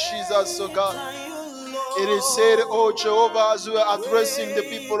name of Jesus, oh God, it is said, oh Jehovah, as we are addressing the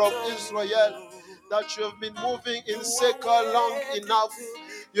people of Israel, that you have been moving in circle long enough.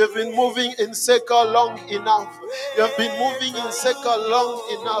 You have been moving in circle long enough. You have been moving in circle long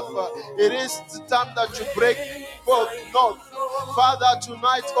enough. It is the time that you break forth north. Father,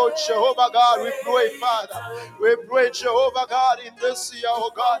 tonight, oh Jehovah God, we pray, Father. We pray, Jehovah God, in this year,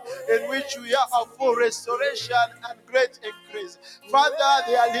 oh God, in which we are of full restoration and great increase. Father,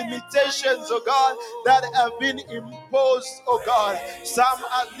 there are limitations, oh God, that have been imposed, oh God. Some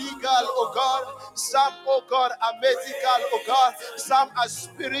are legal, oh God. Some, oh God, are medical, oh God. Some are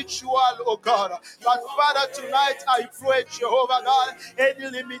spiritual, oh God. But Father, tonight I pray, Jehovah God, any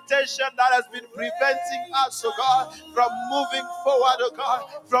limitation that has been preventing us, oh God, God, from moving forward, oh God,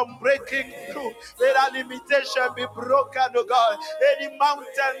 from breaking through. Let our limitation be broken, oh God. Any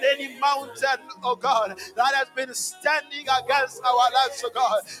mountain, oh God, that has been standing against our lives, oh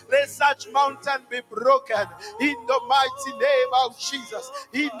God, let such mountain be broken in the mighty name of Jesus.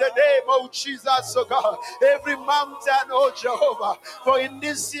 In the name of Jesus, oh God, every mountain, oh Jehovah, for in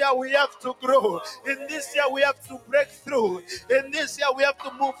this year we have to grow. In this year we have to break through. In this year we have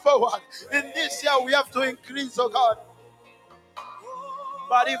to move forward. In this year we have to increase, oh God.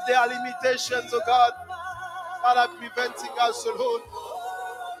 But if there are limitations, oh God, that are preventing us, oh Lord,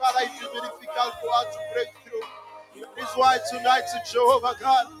 Father, it will be difficult for us to break through. This is why tonight, Jehovah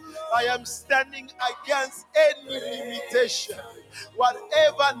God, I am standing against any limitation.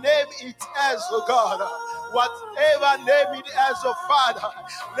 Whatever name it has, oh God, whatever name it has, oh Father,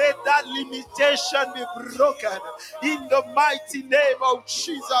 let that limitation be broken in the mighty name of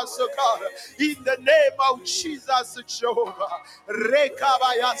Jesus, oh God. In the name of Jesus, Jehovah.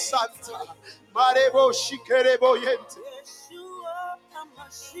 Rekabaya Santa. Marebo Shikerebo Yente.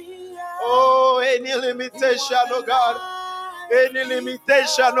 Oh, any limitation, oh God. Any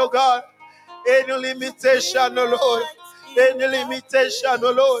limitation, oh God. Any limitation, oh Lord. Any limitation,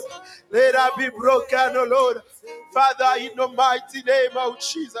 oh Lord. Let that be broken, oh Lord. Father, in the mighty name of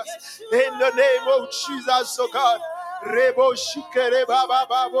Jesus. In the name of Jesus, oh God. Rebo Shikere Baba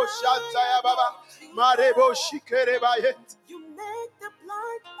Babo Shantaya Baba. Marebo Shikere Bayent. You make the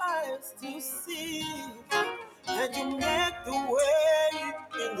blind eyes to see. And you make the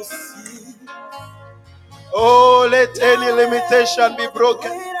way in the sea. Oh, let any limitation be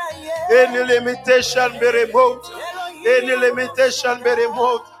broken. Any limitation be removed. Any limitation be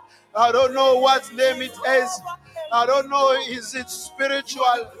removed. I don't know what name it is. I don't know, is it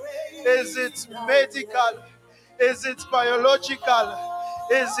spiritual? Is it medical? Is it biological?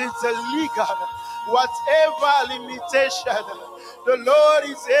 Is it legal? Whatever limitation, the Lord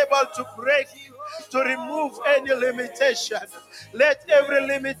is able to break, to remove any limitation. Let every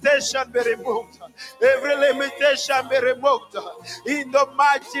limitation be removed. Every limitation be removed. In the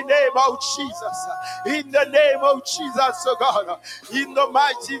mighty name of Jesus. In the name of Jesus, oh God. In the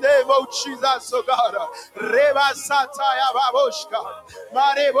mighty name of Jesus, oh God. Reba Sataya Baboshka.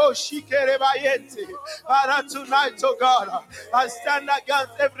 Marebo Shikere Bayente. Father, tonight, oh God, I stand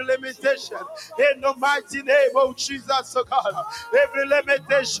against every limitation. In the mighty name of Jesus, oh God. Every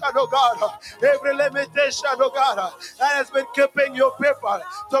limitation, oh God. Every limitation, oh God, that has been keeping your people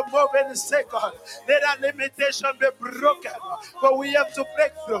to move in a second. Let that limitation be broken. For we have to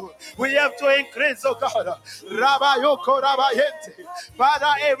break through. We have to increase, oh God. Rabayoko Rabayente.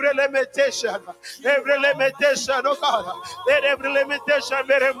 Father, every limitation, oh God, let every limitation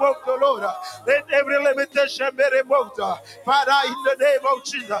be removed, oh Lord. Let every limitation be removed. Father, in the name of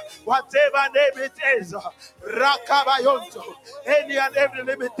Jesus, whatever name it is, Rakabayonto, any and every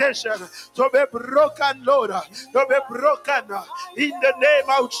limitation to be broken, Lord, to be broken in the name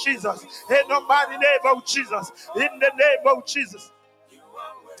of Jesus, in the mighty name of Jesus, in the name of Jesus.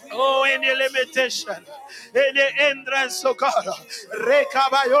 Oh, any limitation, any hindrance, oh God,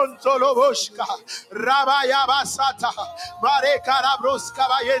 Rekabayon Toloboshka, Rabayabasata, Marekarabroska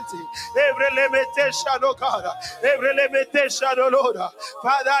Bayenti, every limitation, oh God, every limitation, oh Lord,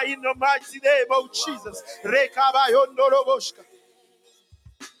 Father, in the mighty name of Jesus, Rekabayon Toloboshka.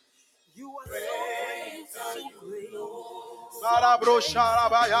 You are so great. Marabrosha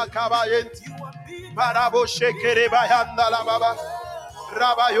Rabaya Kabayenti, Maraboshekere Bayanda la Baba.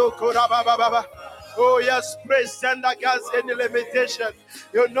 Oh yes, praise stand against any limitation.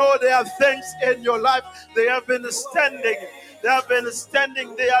 You know there are things in your life they have been standing. They have been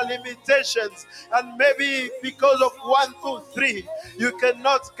standing, there are limitations. And maybe because of 1, 2, 3, you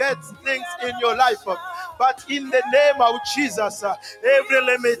cannot get things in your life. But in the name of Jesus, every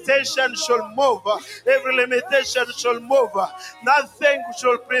limitation shall move. Every limitation shall move. Nothing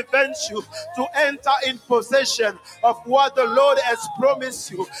shall prevent you to enter in possession of what the Lord has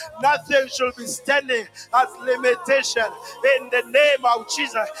promised you. Nothing shall be standing as limitation. In the name of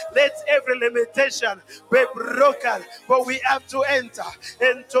Jesus, let every limitation be broken. For we have to enter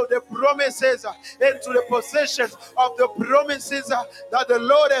into the promises, into the possessions of the promises that the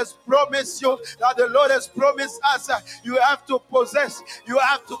Lord has promised you, that the Lord has promised us. You have to possess. You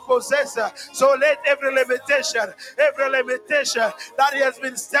have to possess. So let every limitation that has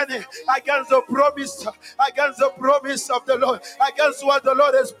been standing against the promise of the Lord, against what the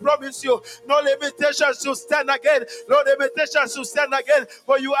Lord has promised you, no limitations to stand again. No limitations to stand again.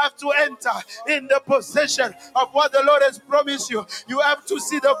 For you have to enter in the possession of what the Lord has promised you. You have to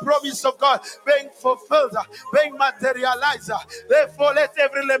see the promise of God being fulfilled, being materialized. Therefore, let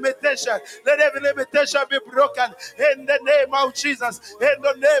every limitation shall be broken in the name of Jesus. In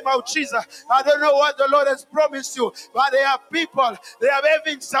the name of Jesus. I don't know what the Lord has promised you, but there are people, they are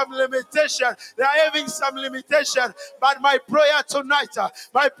having some limitation. They are having some limitation. But my prayer tonight,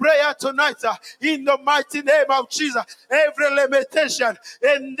 in the mighty name of Jesus, every limitation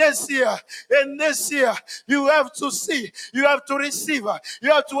in this year, you have to see, you have to receive,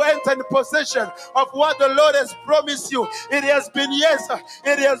 you have to enter in possession of what the Lord has promised you. It has been years,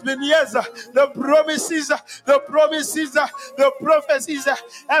 the promises, the prophecies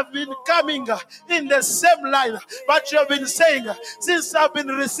have been coming in the same line, but you have been saying, since I've been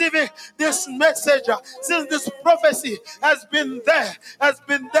receiving this message, since this prophecy has been there,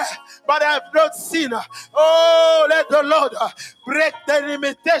 but I have not seen. Oh, let the Lord break the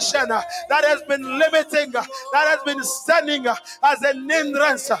limitation that has been limiting, that has been standing as an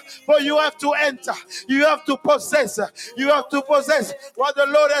hindrance. For you have to enter, you have to possess what the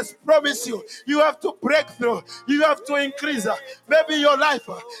Lord has promised you. You have to break through, you have to increase. Maybe your life,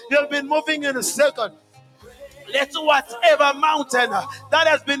 you've been moving in a circle. Let whatever mountain that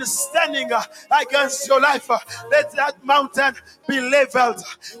has been standing against your life, let that mountain be leveled.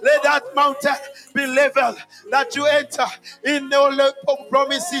 Let that mountain be leveled. That you enter in the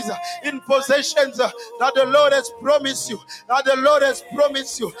promises, in possessions that the Lord has promised you. That the Lord has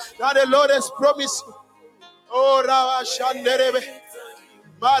promised you. That the Lord has promised you. Oh, Rava Shanderebe.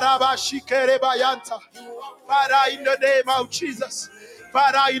 Maraba Shikereba Yanta. Father, in the name of Jesus.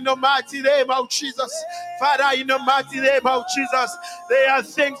 Father, in the mighty name of Jesus. Father, in the mighty name of Jesus. There are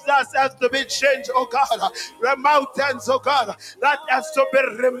things that have to be changed, oh God. The mountains, oh God, that has to be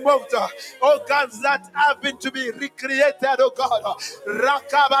removed. Oh God, that have been to be recreated, oh God.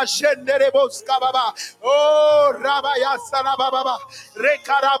 Rakaba Shenderebos Kababa. Oh Rabaya Sarababa.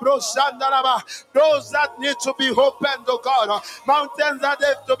 Rekarabro Sandaraba. Those that need to be opened, oh God. Mountains that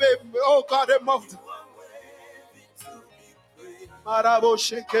have to be, oh God, removed. Marabo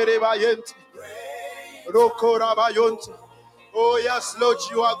Shekere Bayenti. Roko Rabayonti. Oh yes, Lord,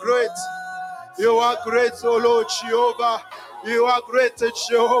 you are great. You are great, oh Lord Jehovah. You are great,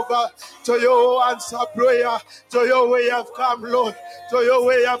 Jehovah. To your answer prayer, to your way have come, Lord. To your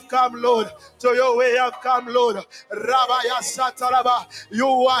way have come, Lord. To your way have come, Lord. Rabaya Sataraba. You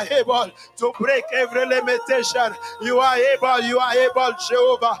are able to break every limitation. You are able,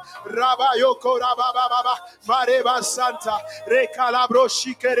 Jehovah. Rabayoko Rababa. Mareba Santa. Rekalabro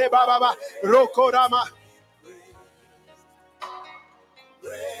Shikere Baba. Rokorama.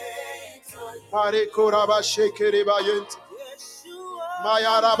 Pare koraba shekere bayent.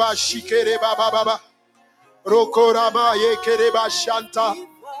 Mayaraba shikere baba. Rokoraba yekere bashanta.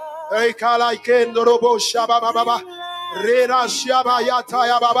 Rekala ikendo robo shaba baba. Rena shaba yata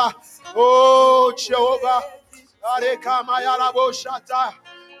ya baba. Oh Jehovah. Are kama yarabo shata.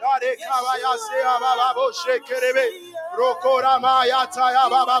 Are kama yase baba bo shekerebe. Rokorama yata ya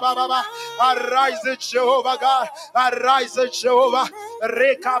baba. Arise, Jehovah God. Arise, Jehovah.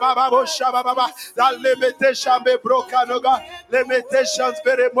 That limitation be broken, oh God. Limitations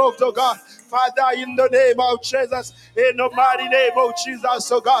be removed, oh God. Father, in the name of Jesus, in the mighty name of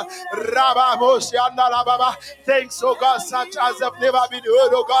Jesus, oh God. Thanks, oh God, such as have never been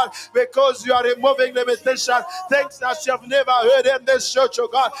heard, oh God, because you are removing limitation. Thanks that you have never heard in this church, oh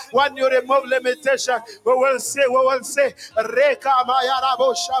God. When you remove limitation, we will say,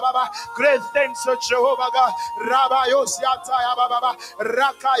 great thanks to Jehovah God. Rabayosiata Baba,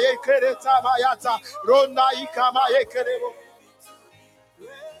 Rakaye Kereta Mayata, Ronda Ikamaye Kerebo.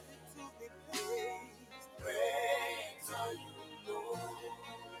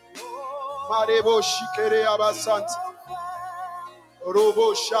 Marebo Shikere Abasant,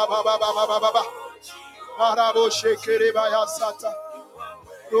 Robo Shababa Baba, Marabo Shekere Bayasata,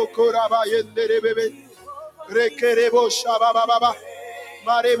 Rokoraba Yenderebebe, Rekerebo Shababa Baba,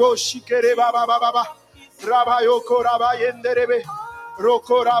 Marebo Shikere Baba, Rabayoko Raba Yenderebe,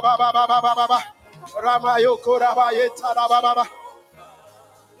 Rokoraba Baba, Ramayoko Raba Yetara Baba.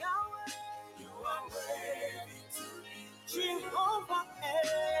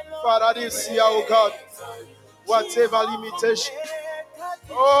 Father, this year, oh God, whatever limitation,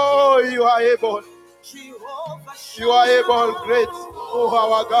 oh, you are able. You are able, great, oh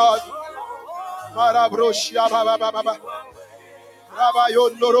our God. Marabroshia Baba,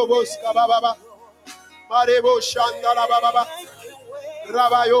 Rabayon Noroboska Baba, Marebo Shandala Baba,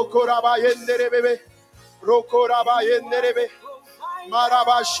 Rabayoko Rabayenderebe, Roko Rabayenderebe,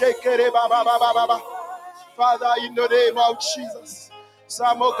 Maraba Shekere Baba. Father, in the name of Jesus.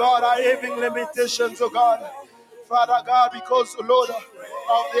 Some, oh God, are having limitations, oh God. Father God, because, Lord,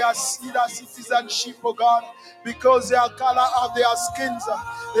 of their citizenship, oh God, because their color of their skins,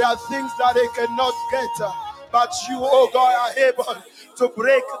 there are things that they cannot get. But you, oh God, are able to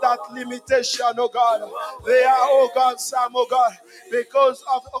break that limitation, oh God. They are, oh God, some, oh God, because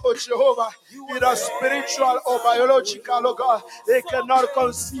of, oh Jehovah, either spiritual or biological, oh God, they cannot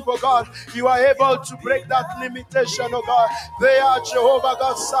conceive, oh God. You are able to break that limitation, oh God. They are, Jehovah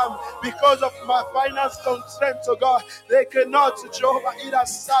God, some, because of my finance constraints, oh God, they cannot, Jehovah, either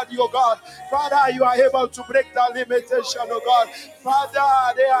study, oh God. Father, you are able to break that limitation, oh God.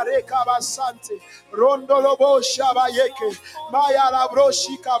 Father, they are rekabasante, rondolobo shabayeke, maya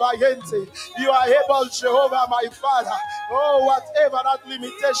labroshi kabayente. You are able, Jehovah, my Father. Oh, whatever that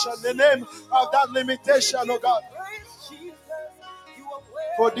limitation, the name of that limitation, oh God.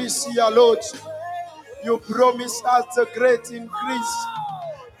 For this year, Lord, you promise us a great increase,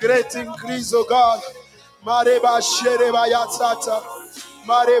 oh God. Mareba shereba yatsata,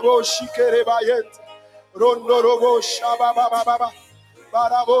 marebo shikereba yet, rondorobo shababa,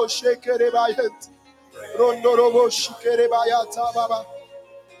 barabo shekereba yet, rondorobo shikereba yata baba.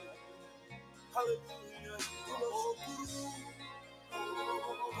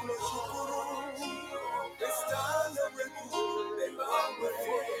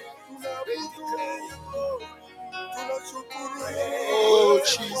 Oh,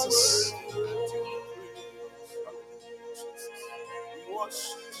 Jesus.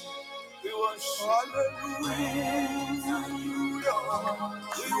 We worship. Hallelujah.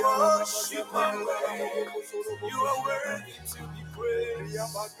 We worship you. You are worthy to be praised.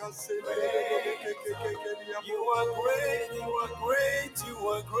 You are great, you are great, you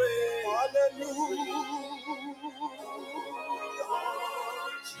are great. Hallelujah.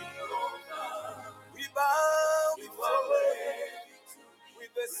 We bow before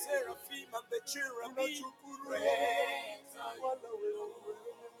with the seraphim and the cherubim.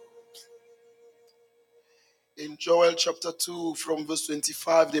 In Joel chapter 2 from verse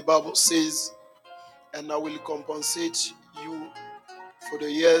 25, the Bible says, and I will compensate you for the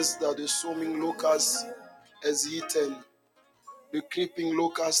years that the swarming locust has eaten, the creeping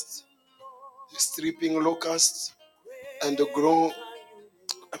locust, the stripping locust, and the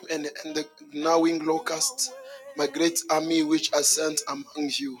and the gnawing locust, my great army which I sent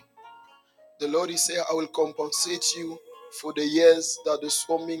among you. The Lord is saying, I will compensate you for the years that the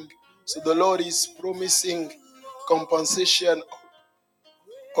swarming. So the Lord is promising compensation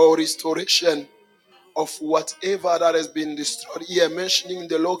or restoration of whatever that has been destroyed. Here mentioning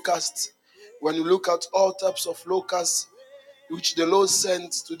the locusts. When you look at all types of locusts which the Lord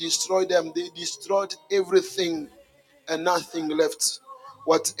sent to destroy them, they destroyed everything and nothing left.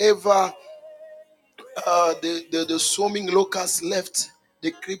 Whatever the swarming locusts left,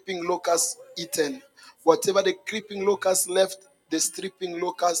 the creeping locusts eaten. Whatever the creeping locusts left, the stripping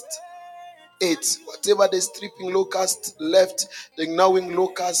locust ate. Whatever the stripping locust left, the gnawing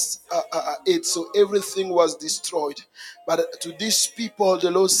locust ate. So everything was destroyed. But to these people,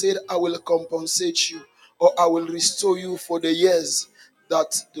 the Lord said, I will compensate you, or I will restore you for the years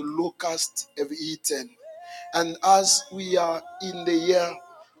that the locusts have eaten. And as we are in the year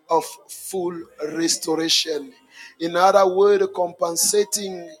of full restoration, in other words,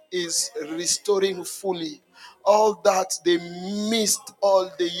 compensating is restoring fully. All that they missed,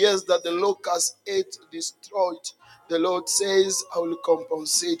 all the years that the locusts ate, destroyed, the Lord says, I will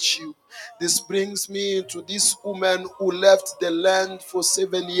compensate you. This brings me to this woman who left the land for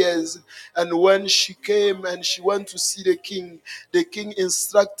 7 years. And when she came and she went to see the king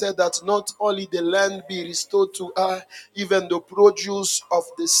instructed that not only the land be restored to her, even the produce of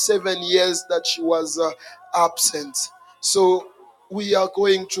the 7 years that she was absent. So we are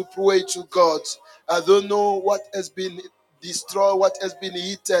going to pray to God. I don't know what has been destroyed, what has been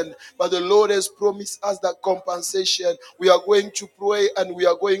eaten, but the Lord has promised us that compensation. We are going to pray and we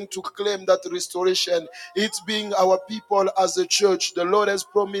are going to claim that restoration. It's being our people as a church. The Lord has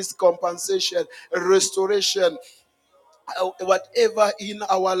promised compensation, restoration. Whatever in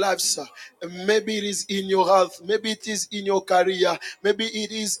our lives, maybe it is in your health, maybe it is in your career, maybe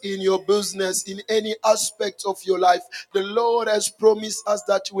it is in your business, in any aspect of your life, the Lord has promised us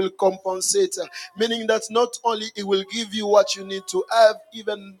that He will compensate, meaning that not only He will give you what you need to have,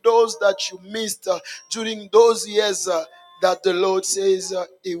 even those that you missed during those years, that the Lord says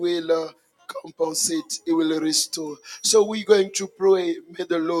He will compensate, He will restore. So we're going to pray, may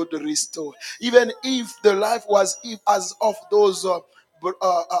the Lord restore. Even if the life was as of those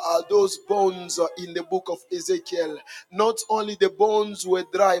those bones in the book of Ezekiel. Not only the bones were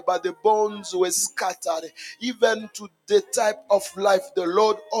dry, but the bones were scattered. Even to the type of life, the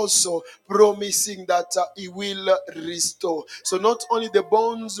Lord also promising that He will restore. So not only the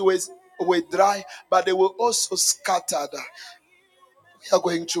bones were dry, but they were also scattered. We are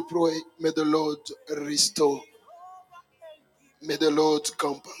going to pray. May the Lord restore. May the Lord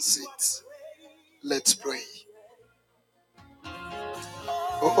compensate. Let's pray.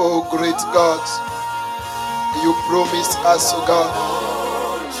 Oh, great God, you promised us, oh God,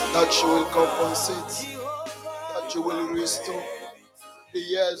 that you will compensate, that you will restore the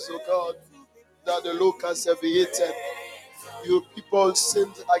years, oh God, that the locusts have eaten. Your people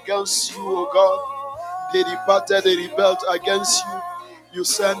sinned against you, oh God. They departed, they rebelled against you. You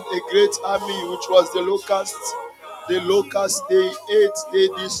sent a great army, which was the locusts. The locusts, they ate, they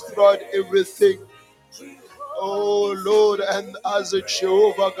destroyed everything. Oh Lord, and as a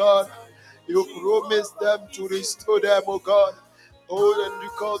Jehovah God, you promised them to restore them, oh God. Oh, and you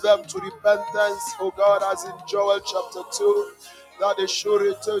call them to repentance, oh God, as in Joel chapter 2, that they should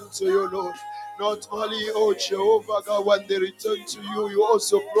return to you, Lord. Not only, oh Jehovah God, when they return to you, you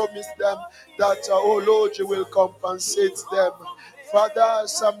also promised them that, oh Lord, you will compensate them. Father,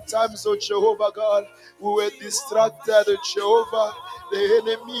 sometimes, oh Jehovah God, we were distracted, oh Jehovah. The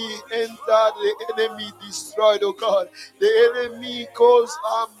enemy entered, the enemy destroyed, oh God. The enemy caused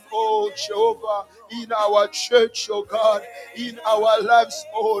harm, oh Jehovah, in our church, oh God, in our lives,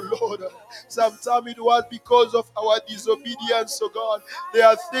 oh Lord. Sometimes it was because of our disobedience, oh God. There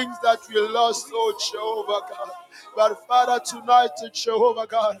are things that we lost, oh Jehovah God. But Father, tonight, Jehovah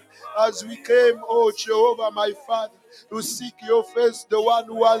God, as we came, oh Jehovah, my Father, to seek your face, the one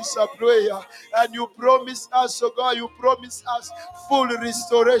who answers prayer. And you promise us, oh God, you promise us full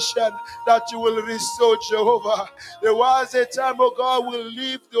restoration, that you will restore, Jehovah. There was a time, oh God, we'll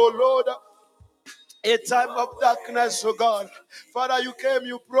leave, oh Lord, a time of darkness, oh God. Father, you came,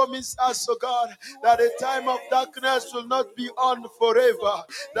 you promised us, oh God, that a time of darkness will not be on forever.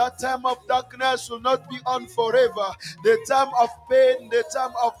 That time of darkness will not be on forever. The time of pain, the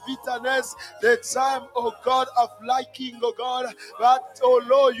time of bitterness, the time, oh God, of liking, oh God. But, oh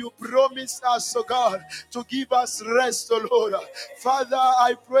Lord, you promised us, oh God, to give us rest, oh Lord. Father,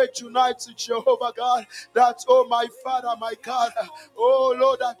 I pray tonight to Jehovah God, that, oh my Father, my God, oh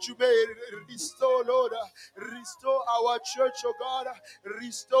Lord, that you may restore, Lord, restore our church, oh God,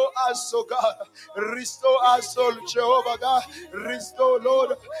 restore us, oh God, restore us, oh Jehovah God, restore,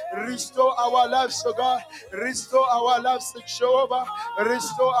 Lord, restore our lives, oh God, restore our lives, Jehovah,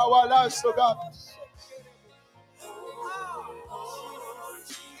 restore our lives, oh God.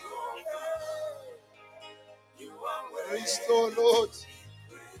 Restore, Lord,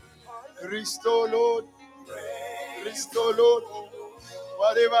 restore, Lord, restore, Lord,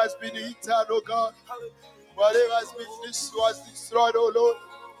 whatever has been eaten, oh God, whatever has been destroyed, oh Lord.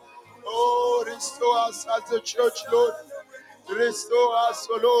 Oh, restore us as a church, Lord. Restore us,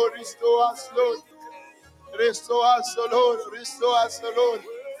 oh Lord. Restore us, Lord. Restore us, oh Lord. Restore us, oh Lord.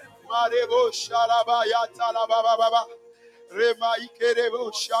 Marebo sharaba yatala baba baba. Rema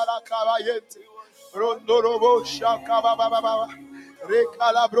ikerebo sharaka bayente. Rondorobo shaka baba baba.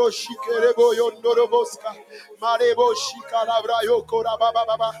 Recalabro shikerebo yondoroboska. Marebo shikalabra yokora baba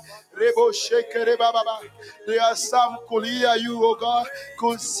baba. Rebo shekere baba. There are some could hear you, oh God,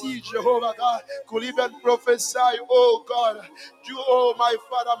 could see Jehovah God, could even prophesy, oh God. You, oh my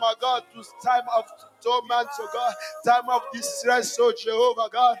Father, my God, to time of torment, oh God, time of distress, oh Jehovah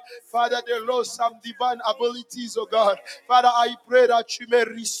God. Father, they lost some divine abilities, oh God. Father, I pray that you may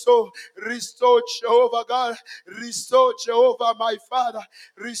restore Jehovah God, restore Jehovah my Father,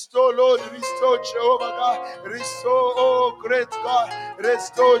 restore Lord, restore Jehovah God, restore, oh great God,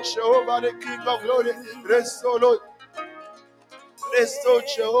 restore Jehovah the King of glory, restore Lord, restore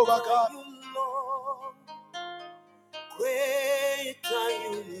Jehovah God. Great are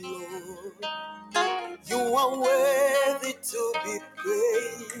you, Lord. You are worthy to be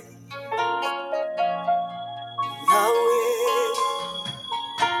praised. Yahweh,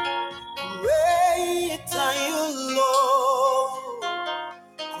 great are you, Lord.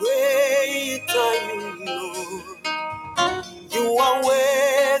 Great are you, Lord. You are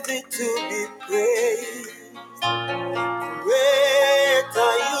worthy to be praised. Great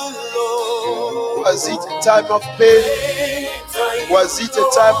are you, Lord. Was it a time of pain? Was it a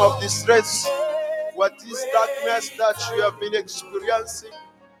time of distress? What is darkness that you have been experiencing?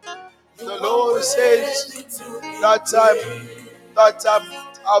 The Lord says that time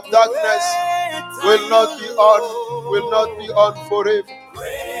of darkness will not be on forever.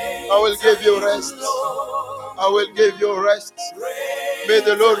 I will give you rest. I will give you rest. May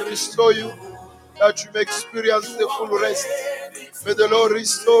the Lord restore you, that you may experience the full rest. May the Lord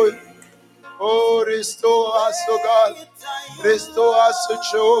restore you. Oh, restore us, oh God. Restore us,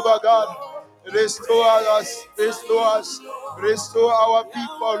 Jehovah God. Restore us, restore us, restore our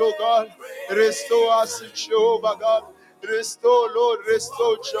people, oh God. Restore us, Jehovah God. Restore, Lord,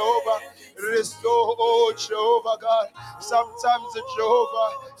 restore, Jehovah. Restore, oh Jehovah God. Sometimes,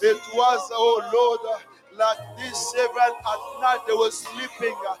 Jehovah, it was, oh Lord, like this servant at night, they were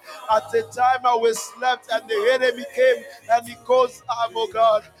sleeping. At the time I was slept, and the enemy came and he caused harm, oh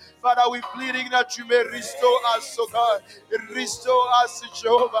God. Father, we're pleading that you may restore us, oh God. Restore us,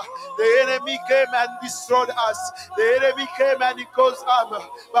 Jehovah. The enemy came and destroyed us. The enemy came and he caused harm.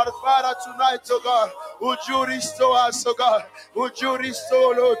 But Father, tonight, oh God, would you restore us, oh God? Would you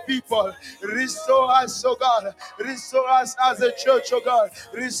restore, Lord, people? Restore us, oh God. Restore us as a church, oh God.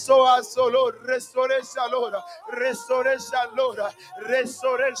 Restore us, oh Lord. Restoration, Lord. Restoration, Lord.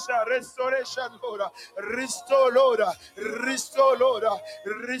 Restoration, restoration, Lord. Restore, Lord. Restore, Lord.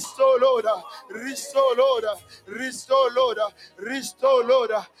 Restore, Lord. Restore, Lord. Restore, Lord. Restore,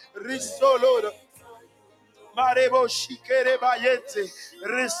 Lord. Restore, Lord. Marebo shikere bayete.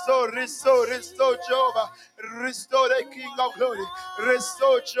 Restore, restore, restore, Jehovah. Restore the King of Glory.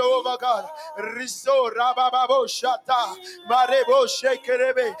 Restore, Jehovah God. Restore, Rabababo Shata. Marebo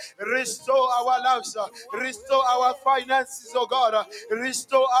shekerebe. Restore our lives. Restore our finances, oh God.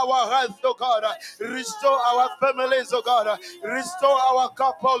 Restore our health, oh God. Restore our families, oh God. Restore our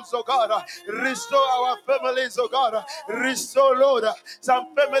couples, oh God. Restore our families, oh God. Restore, Lord.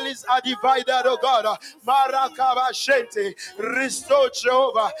 Some families are divided, oh God. Marakabashente. Restore,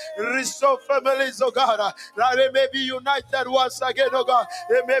 Jehovah. Restore families, oh God. That they may be united once again, oh God.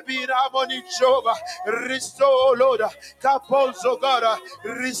 They may be in harmony, Jehovah. Restore, oh Lord. Couples, oh God.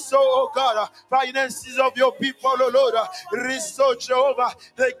 Restore, oh God. Finances of your people, oh Lord. Restore, Jehovah.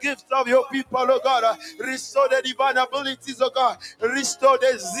 The gifts of your people, oh God. Restore the divine abilities, oh God. Restore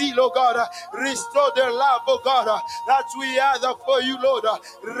the zeal, oh God. Restore the love, oh God, that we have for you, Lord.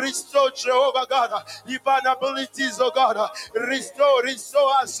 Restore, Jehovah God, divine abilities, oh God. Restore,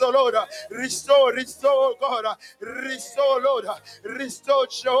 restore us, oh Lord. Restore, restore, oh God. Restore, Lord. Restore,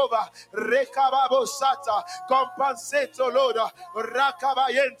 Jehovah. Rekababo sata. Compensate, oh Lord.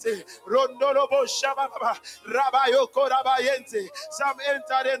 Rakabayente. Rondolobo shababa. Rabayoko rabayente. Some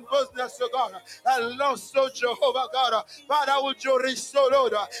entered in business, oh God, and lost, oh Jehovah God. Father, would you restore,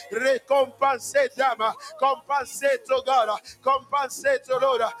 Lord? Recompensate them. Compensate, oh God. Compensate, oh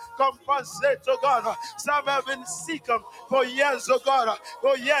Lord. Compensate, oh God. Some have been sick for years, oh God.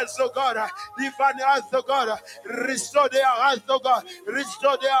 For years, oh God. Divine health, oh God. Restore their health, oh God.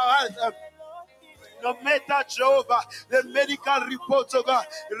 Restore their health. No matter, Jehovah, the medical reports, oh God,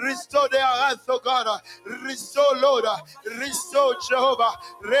 restore their health, oh God, restore, Lord, restore, Jehovah,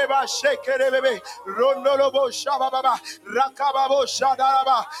 Reba Shekerebe, Rondolobo Shababa, Rakababo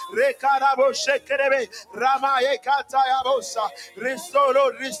Shadaraba, Rekarabo Shekerebe, Rama Ekatayabosa, restore,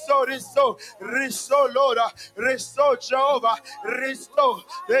 Lord, restore, restore, restore, Lord, restore, Jehovah, restore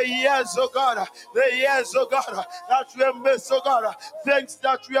the years, oh God, the years, oh God, that we have missed, oh God, thanks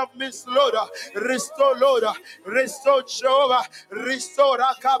that we have missed, Lord, restore, Lord, restore, Jehovah, restore,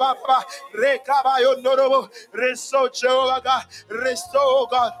 Rakababa, Rekabayo Norobo, restore, Jehovah God, restore, oh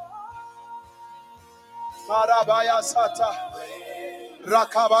God, Marabaya Sata,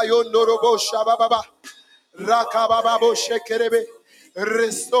 Rakabayo Norobo Shababa, Rakababo Shekerebe,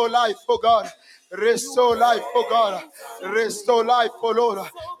 restore life, oh God. Restore life, oh God. Restore life, oh Lord.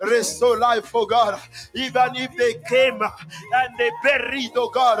 Restore life, oh God. Even if they came and they buried, oh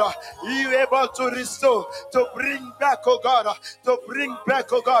God, you able to restore, to bring back, oh God, to bring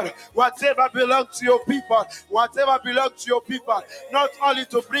back, oh God, whatever belongs to your people, whatever belongs to your people, not only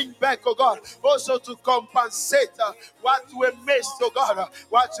to bring back, oh God, also to compensate what we missed, oh God,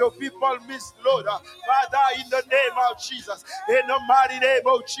 what your people missed, Lord. Father, in the name of Jesus, in the mighty name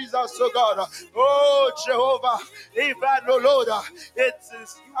of Jesus, oh God, oh Jehovah, even, oh Lord, it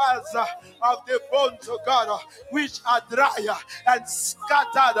is as of the bones, oh God, which are dry and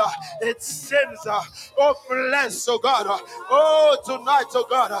scattered, it seems, oh bless, oh God, oh tonight, oh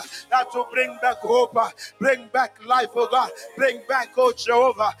God, that to bring back hope, bring back life, oh God, bring back, oh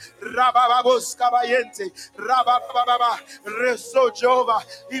Jehovah, Rabababos Kabayente, Rabababa, restore Jehovah,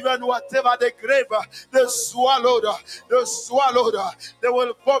 even whatever the grave, the swallowed, they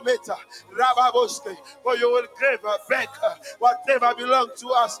will vomit, Rababoske, for you will grave back whatever belongs to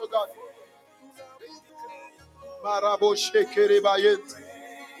us, oh God. Marabo Shekere Bayente,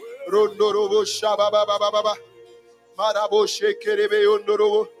 Rondorobo Shabababa, Marabo Shekere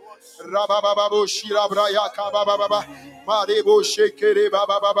Beyondorobo. Rabababo Shirabraya Kabababa. Marebo Shekere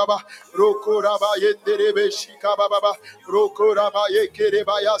Baba. Roko Raba Yenderebe Shika Baba. Roko Rama Yekere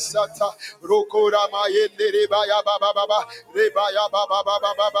Baya Sata. Roko Rama Yendere Baya Baba. Rebaya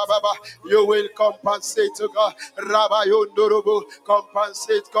Baba. You will compensate to God. Rabba Yondorobo.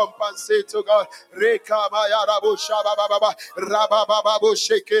 Compensate to God. Reka Maya Rabo Shaba Baba. Rabababo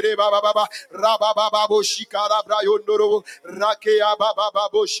Shekere Baba. Rabababo Shikara Brayondorobo. Rakea Baba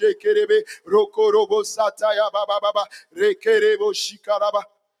Shekerebe. Roko Robo Sataya Baba. Rekerebo Shikaraba.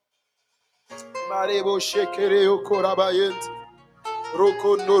 Marebo Shekere Okorabayent.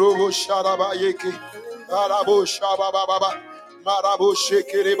 Roko Norobo Sharaba Yeke. Arabo Shaba Baba. Marabo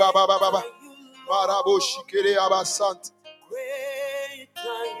Shekere Baba. Marabo Shikere Abasant. Great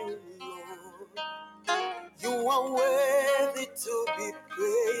are you, Lord. You are worthy to be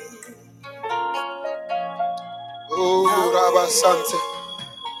praised. Oh, Rabasante.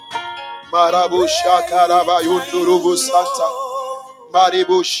 Marabo Shakaraba Yundurubu Santa.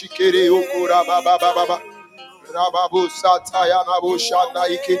 Marebo Shikere Okuraba Baba. Rababu Sataya Nabo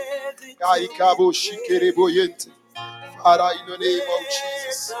Shanaike. Kaikabo Shikere Boyente. Father, in the name of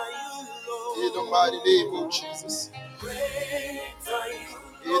Jesus. In the mighty name of Jesus.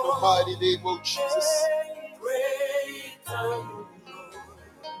 In the mighty name of Jesus.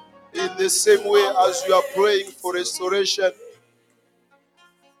 In the same way as you are praying for restoration,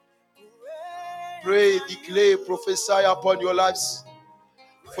 pray, declare, prophesy upon your lives.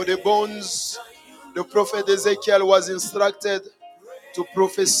 For the bones, the prophet Ezekiel was instructed to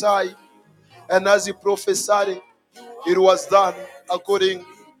prophesy. And as he prophesied, it was done according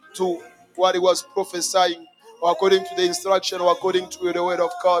to what he was prophesying, or according to the instruction, or according to the word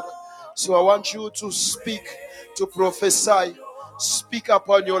of God. So I want you to speak, to prophesy. Speak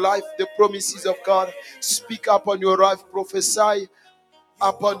upon your life the promises of God. Speak upon your life, prophesy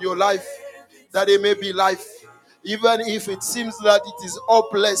upon your life that it may be life. Even if it seems that it is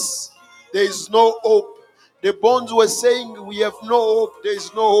hopeless, there is no hope. The bones were saying, we have no hope, there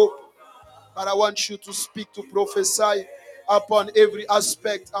is no hope. But I want you to speak, to prophesy upon every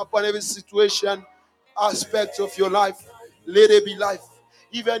aspect, upon every situation, aspect of your life. Let it be life.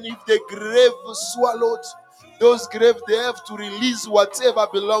 Even if the grave swallowed, those graves, they have to release whatever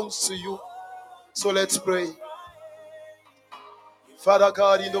belongs to you. So let's pray. Father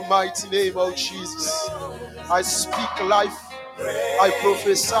God, in the mighty name of Jesus, I speak life. I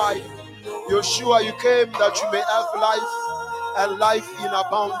prophesy. Yeshua, you came that you may have life and life in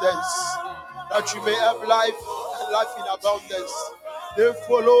abundance. That you may have life and life in abundance.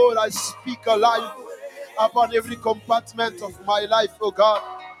 Therefore, Lord, I speak a life upon every compartment of my life, oh God.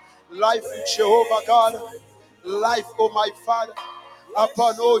 Life in Jehovah God. Life, oh my Father.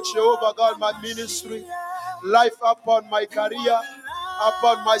 Upon, oh Jehovah God, my ministry. Life upon my career.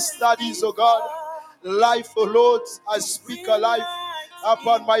 Upon my studies, oh God. Life, oh Lord, I speak a life.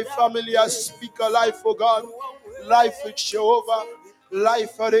 Upon my family, I speak a life, oh God. Life with Jehovah.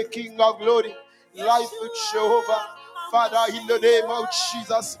 Life for the King of glory. Life with Jehovah. Father, in the name of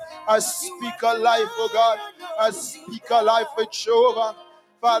Jesus, I speak a life, oh God. I speak a life with Jehovah.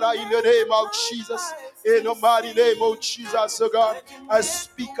 Father, in the name of Jesus, in the mighty name of Jesus, oh God, I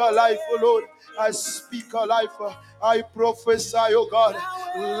speak a life, oh Lord. I speak a life. I prophesy, oh God,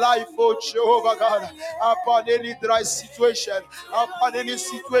 life, oh Jehovah God, upon any dry situation, upon any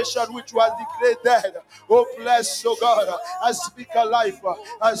situation which was declared dead. Oh, bless, oh God, I speak a life.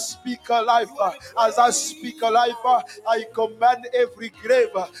 I speak a life. As I speak a life, I command every grave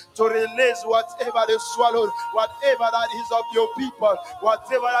to release whatever they swallowed, whatever that is of your people,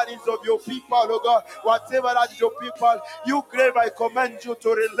 whatever that is of your people, oh God, whatever that is your people, you grave, I command you to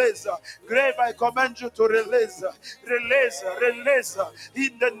release. Grave, I command you to release. Release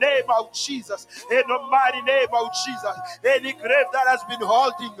in the name of Jesus, in the mighty name of Jesus. Any grave that has been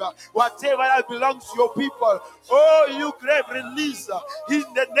holding whatever that belongs to your people, oh, you grave, release in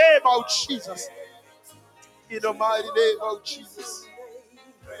the name of Jesus. In the mighty name of Jesus.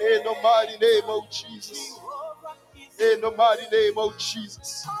 In the mighty name of Jesus. In the mighty name of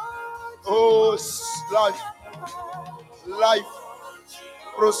Jesus. Oh, life,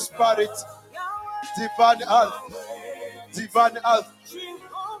 prosperity, divine health, divine health,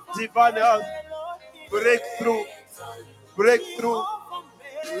 divine health, breakthrough,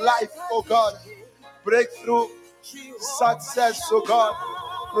 life, oh God, breakthrough, success, oh God,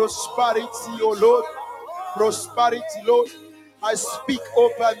 prosperity, oh Lord, prosperity, Lord. I speak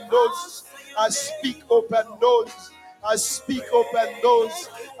open doors. I speak open doors. I speak open doors.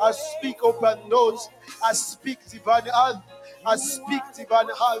 I speak open doors. I speak divine health. I speak divine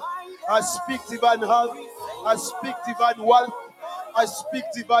health. I speak divine health. I speak divine wealth. I speak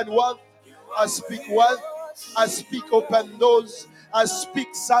divine wealth. I speak wealth. I speak open doors. I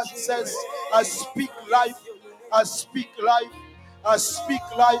speak success. I speak life. I speak life. I speak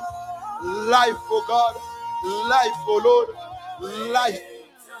life. Life, oh God. Life, oh Lord. Life.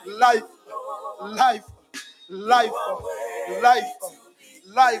 Life. Life. Life. Life.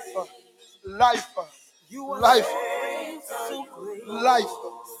 Life. Life. Life. Life.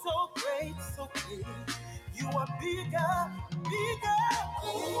 So great, so great. You are bigger, bigger,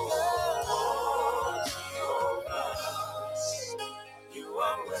 you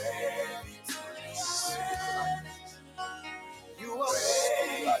are ready to be. You are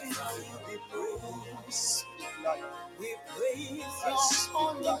ready to be praised. We praise your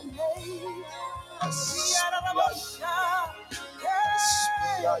holy name.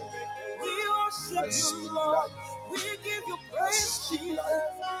 We worship you, Lord. We give you praise, Jesus.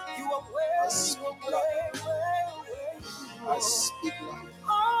 You are worthy, you are worthy. I speak life.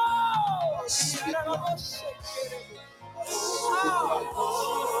 I speak life.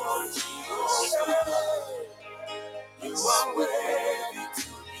 You are worthy to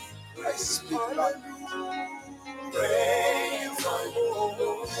be. I speak life. Praise the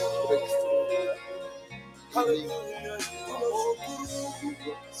hallelujah.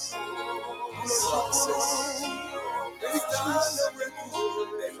 Success. Victories.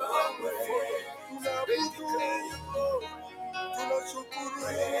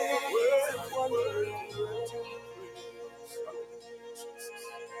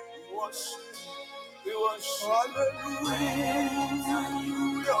 We worship. Hallelujah.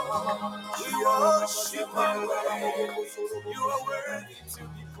 We worship you. You are worthy to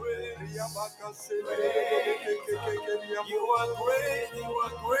be praised. You are great, you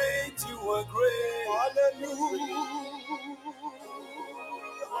are great, you are great. Hallelujah.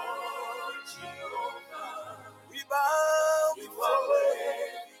 We bow before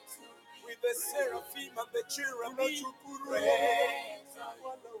with the seraphim and the cherubim.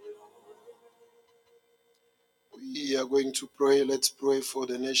 We are going to pray. Let's pray for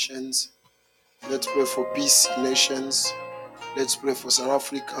the nations. Let's pray for peace in nations. Let's pray for South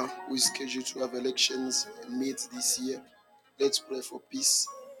Africa, who is scheduled to have elections in mid this year. Let's pray for peace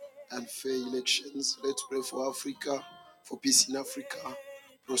and fair elections. Let's pray for Africa, for peace in Africa,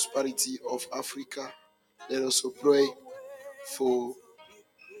 prosperity of Africa. Let us also pray for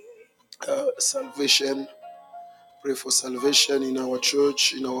salvation. Pray for salvation in our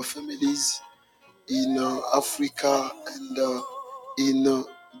church, in our families, in Africa, and in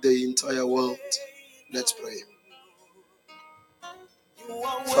the entire world. Let's pray.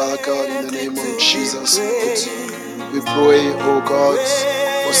 Father God, in the name of Jesus, Lord, we pray, oh God,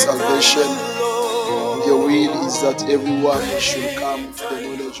 for salvation. Your will is that everyone should come to the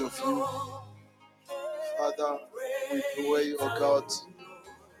knowledge of you. Father, we pray, oh God,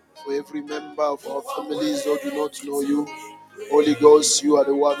 for every member of our families who do not know you. Holy Ghost, you are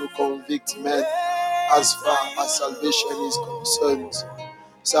the one who convicts men as far as salvation is concerned.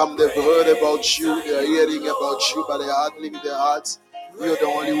 Some they've heard about you, they are hearing about you, but they are hardening their hearts. You are the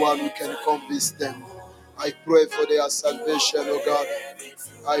only one who can convince them. I pray for their salvation, oh God.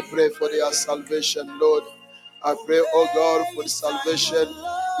 I pray for their salvation, Lord. I pray, oh God, for the salvation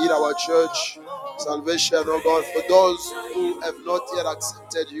in our church. Salvation, oh God, for those who have not yet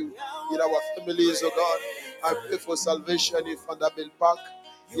accepted you in our families, oh God. I pray for salvation in Fundamental Park,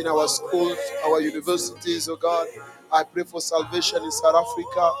 in our schools, our universities, oh God. I pray for salvation in South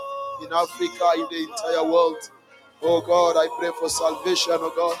Africa, in Africa, in the entire world. Oh God, I pray for salvation,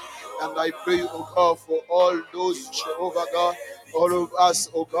 oh God. And I pray, oh God, for all those, Jehovah God, all of us,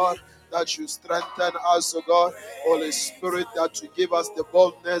 oh God, that you strengthen us, oh God. Holy Spirit, that you give us the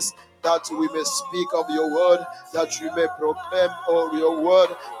boldness that we may speak of your word, that we may proclaim your word,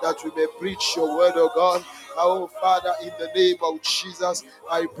 that we may preach your word, oh God. Oh Father, in the name of Jesus,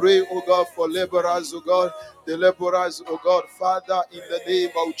 I pray, oh God, for laborers, oh God, the laborers, oh God, Father, in the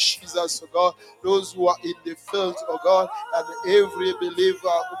name of Jesus, oh God, those who are in the field, oh God, and every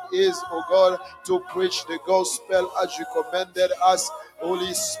believer who is, oh God, to preach the gospel as you commanded us.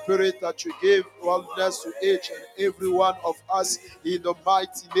 Holy Spirit, that you give boldness to each and every one of us in the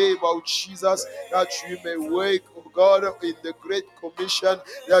mighty name of Jesus, that you may work, oh God, in the great commission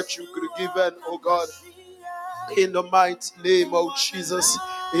that you could given, oh God. In the mighty name of Jesus,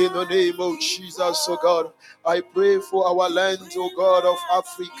 in the name of Jesus, oh God, I pray for our land, O God of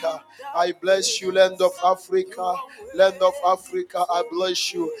Africa. I bless you, land of Africa. Land of Africa, I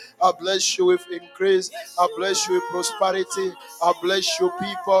bless you. I bless you with increase. I bless you with prosperity. I bless your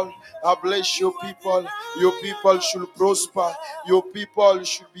people. I bless your people. Your people should prosper. Your people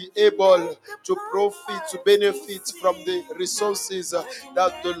should be able to profit, to benefit from the resources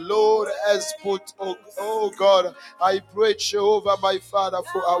that the Lord has put. Oh God, I pray, Jehovah, my Father,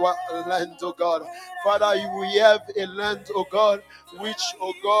 for our land, oh God. Father, we have a land, oh God, which,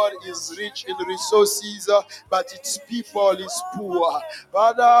 oh God, is rich in resources, but its people is poor.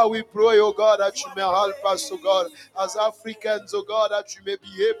 Father, we pray, oh God, that you may help us, oh God, as Africans, oh God, that you may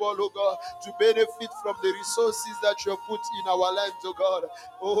be able, oh God, to benefit from the resources that you have put in our land, oh God.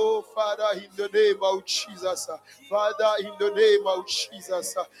 Oh, Father, in the name of Jesus, Father, in the name of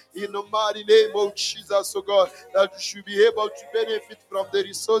Jesus, in the mighty name of Jesus, oh God, that we should be able to benefit from the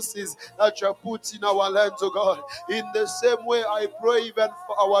resources that you have put in our land, oh God. In the same way, I pray even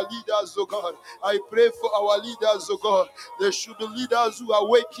for our leaders, oh God. I pray for our leaders, oh God. There should be leaders who are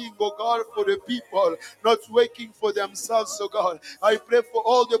working, oh God, for the people, not working for themselves, oh God. I pray for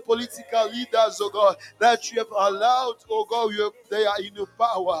all the political leaders, oh God, that you have allowed, oh God, they are in your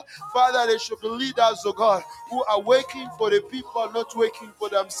power. Father, there should be leaders, oh God, who are working for the people, not working for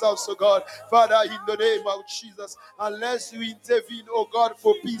themselves, oh God. Father, in the name of Jesus, unless you intervene, oh God,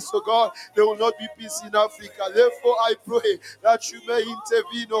 for peace, oh God, there will not be peace in Africa. Therefore, I pray that you may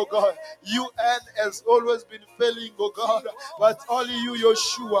intervene, oh God. UN has always been failing, oh God, but only you,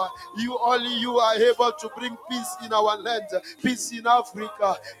 Yeshua, only you are able to bring peace in our land, peace in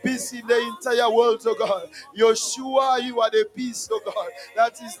Africa, peace in the entire world, oh God. Yeshua, you are the peace, oh God,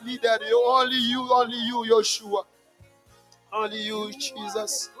 that is needed. Only you, Yeshua. Only you,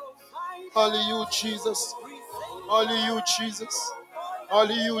 Jesus. Only you, Jesus. Only you, Jesus.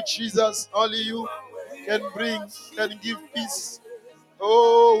 Only you, Jesus. Only you can give peace.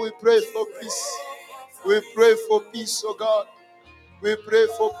 Oh, we pray for peace. We pray for peace, oh God. We pray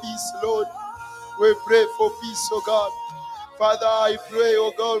for peace, Lord. We pray for peace, oh God. Father, I pray,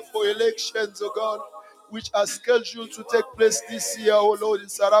 oh God, for elections, oh God, which are scheduled to take place this year, oh Lord, in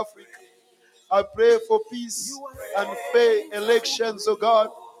South Africa. I pray for peace and fair elections, oh God.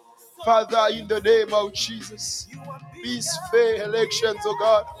 Father, in the name of Jesus. Peace, fair elections, oh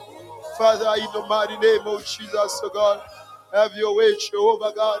God. Father, in the mighty name of Jesus, oh God, have your way,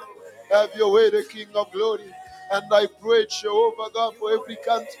 Jehovah God. Have your way, the King of glory. And I pray, Jehovah God, for every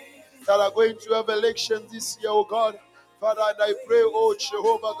country that are going to have elections this year, oh God. Father, and I pray, oh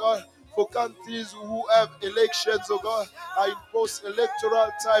Jehovah God, for countries who have elections, oh God, are in post-electoral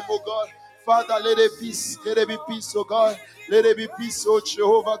time, oh God. Father, let there be peace, oh God. Let there be peace, oh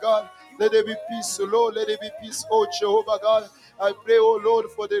Jehovah God. Let there be peace, oh Lord. Let there be peace, oh Jehovah God. I pray, oh Lord,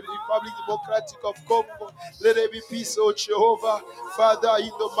 for the Republic Democratic of Congo. Let there be peace, oh Jehovah. Father,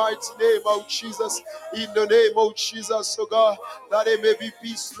 in the mighty name of Jesus, in the name of Jesus, oh God, that there may be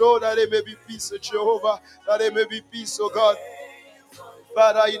peace, Lord, that there may be peace, oh Jehovah, that there may be peace, oh God.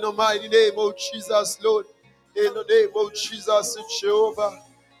 Father, in the mighty name of Jesus, Lord, in the name of Jesus, Jehovah,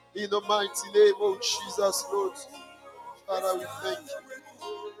 in the mighty name of Jesus, Lord. Father, we thank you.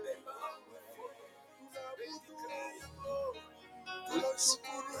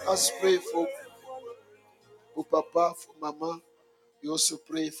 Let's pray for Papa, for Mama. We also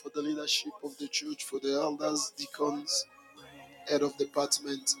pray for the leadership of the church, for the elders, deacons, head of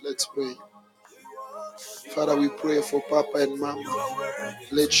department. Let's pray. Father, we pray for Papa and Mama.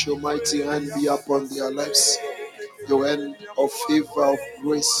 Let your mighty hand be upon their lives. Your hand of favor, of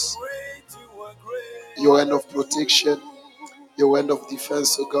grace. Your hand of protection. Your hand of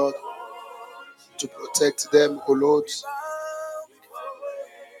defense, O God. To protect them, O Lord.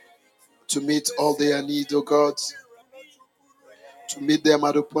 To meet all their need, O God. To meet them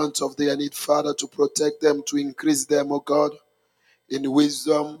at the point of their need, Father. To protect them, to increase them, O God. In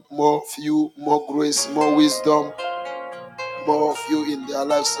wisdom, more of you, more grace, more wisdom, more of you in their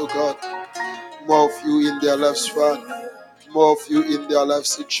lives, oh God. More of you in their lives, Father. More of you in their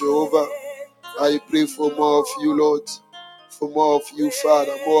lives, Jehovah. I pray for more of you, Lord. For more of you,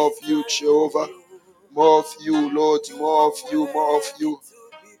 Father. More of you, Jehovah. More of you, Lord. More of you, more of you.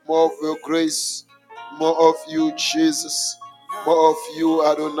 More of your grace. More of you, Jesus. More of you,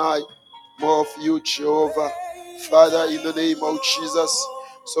 Adonai. More of you, Jehovah. Father, in the name of Jesus,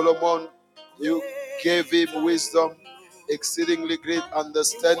 Solomon, you gave him wisdom, exceedingly great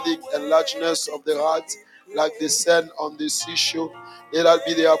understanding and largeness of the heart, like the sand on the seashore. Let that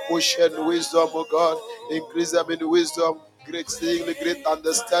be their portion, wisdom, O God. Increase them in wisdom. exceedingly great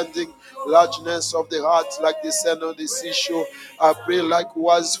understanding, largeness of the heart like the sand on the seashore. I pray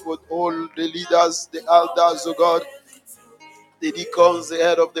likewise for all the leaders, the elders, oh God, the deacons, the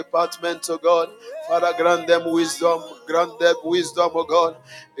head of department, oh God. Father, grant them wisdom, oh God,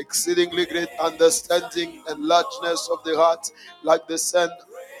 exceedingly great understanding and largeness of the heart, like the sand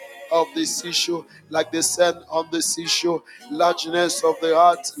of the seashore, like the sand on the seashore, largeness of the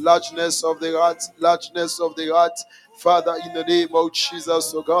heart, largeness of the heart, largeness of the heart. Father, in the name of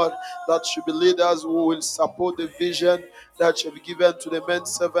Jesus, oh God, that should be leaders who will support the vision that shall be given to the men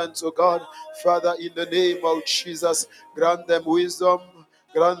servants, oh God. Father, in the name of Jesus, grant them wisdom,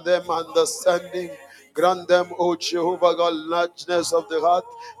 grant them understanding, grant them, O Jehovah God, largeness of the heart,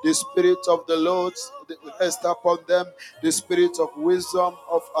 the Spirit of the Lord rest upon them, the Spirit of wisdom,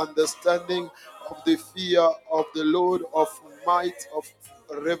 of understanding, of the fear of the Lord, of might, of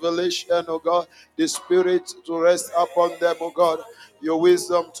revelation, O God, the Spirit to rest upon them, O God, your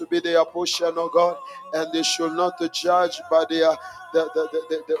wisdom to be their portion, O God, and they should not judge by their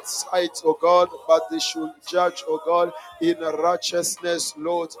the sight, O God, but they should judge, O God, in righteousness,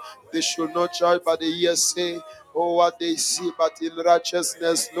 Lord. They should not judge by the hearsay or what they see, but in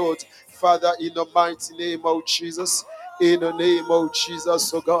righteousness, Lord. Father, in the mighty name of Jesus, in the name of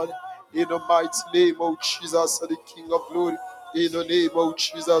Jesus, oh God, in the mighty name of Jesus, the King of glory, in the name of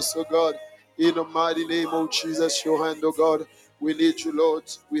Jesus, oh God, in the mighty name of Jesus, your hand, oh God. We need you, Lord.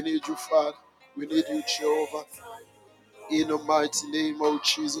 We need you, Father. We need you, Jehovah. In the mighty name of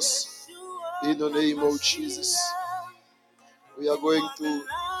Jesus. In the name of Jesus. We are going to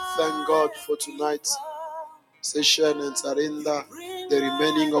thank God for tonight's session and surrender the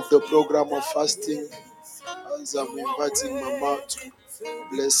remaining of the program of fasting as I'm inviting Mama to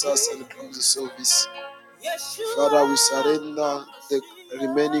bless us and close the service. Father, we surrender the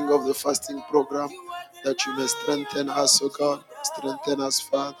remaining of the fasting program that you may strengthen us, O God. Strengthen us,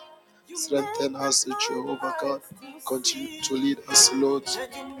 Father. Strengthen us, Jehovah God. Continue to lead us, Lord.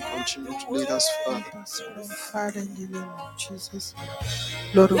 Continue to lead us, Father. Father, in the name of Jesus.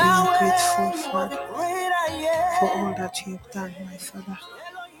 Lord, we are grateful, Father, for all that you have done, my Father.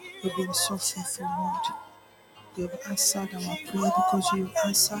 You've been so faithful, Lord. You have answered our prayer because you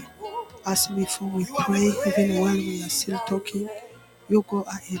answer us before we pray, even while we are still talking. You go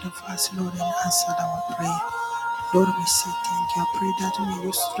ahead of us, Lord, and answer our prayer. Lord, we say thank you. I pray that may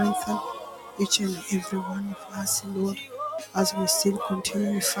you strengthen each and every one of us, Lord, as we still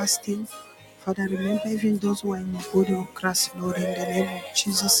continue fasting. Father, remember even those who are in the body of Christ, Lord, in the name of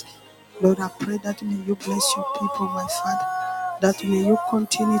Jesus. Lord, I pray that may you bless your people, my Father, that may you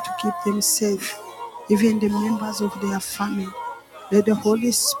continue to keep them safe, even the members of their family. Let the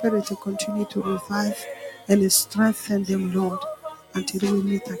Holy Spirit continue to revive and strengthen them, Lord, until we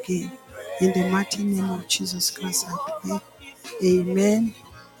meet again. In the mighty name of Jesus Christ, I pray. Amen.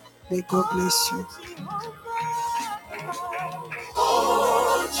 May God bless you.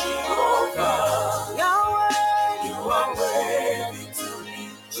 Oh, Jehovah, Yahweh, you are worthy to be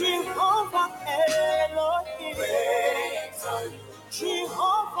Jehovah Elohim,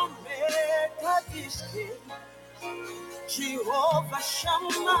 Jehovah Mekadishke, Jehovah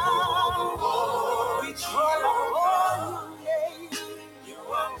Shammah. We call upon your name. You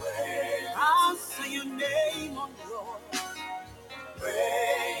are worthy. Answer your name, O Lord.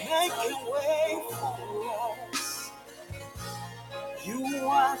 Make a way for us. You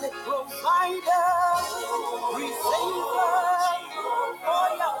are the provider. We thank you for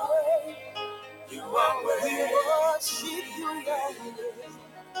your way. You are worthy. We worship you, Yahweh.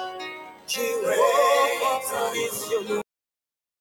 Jehovah is your name.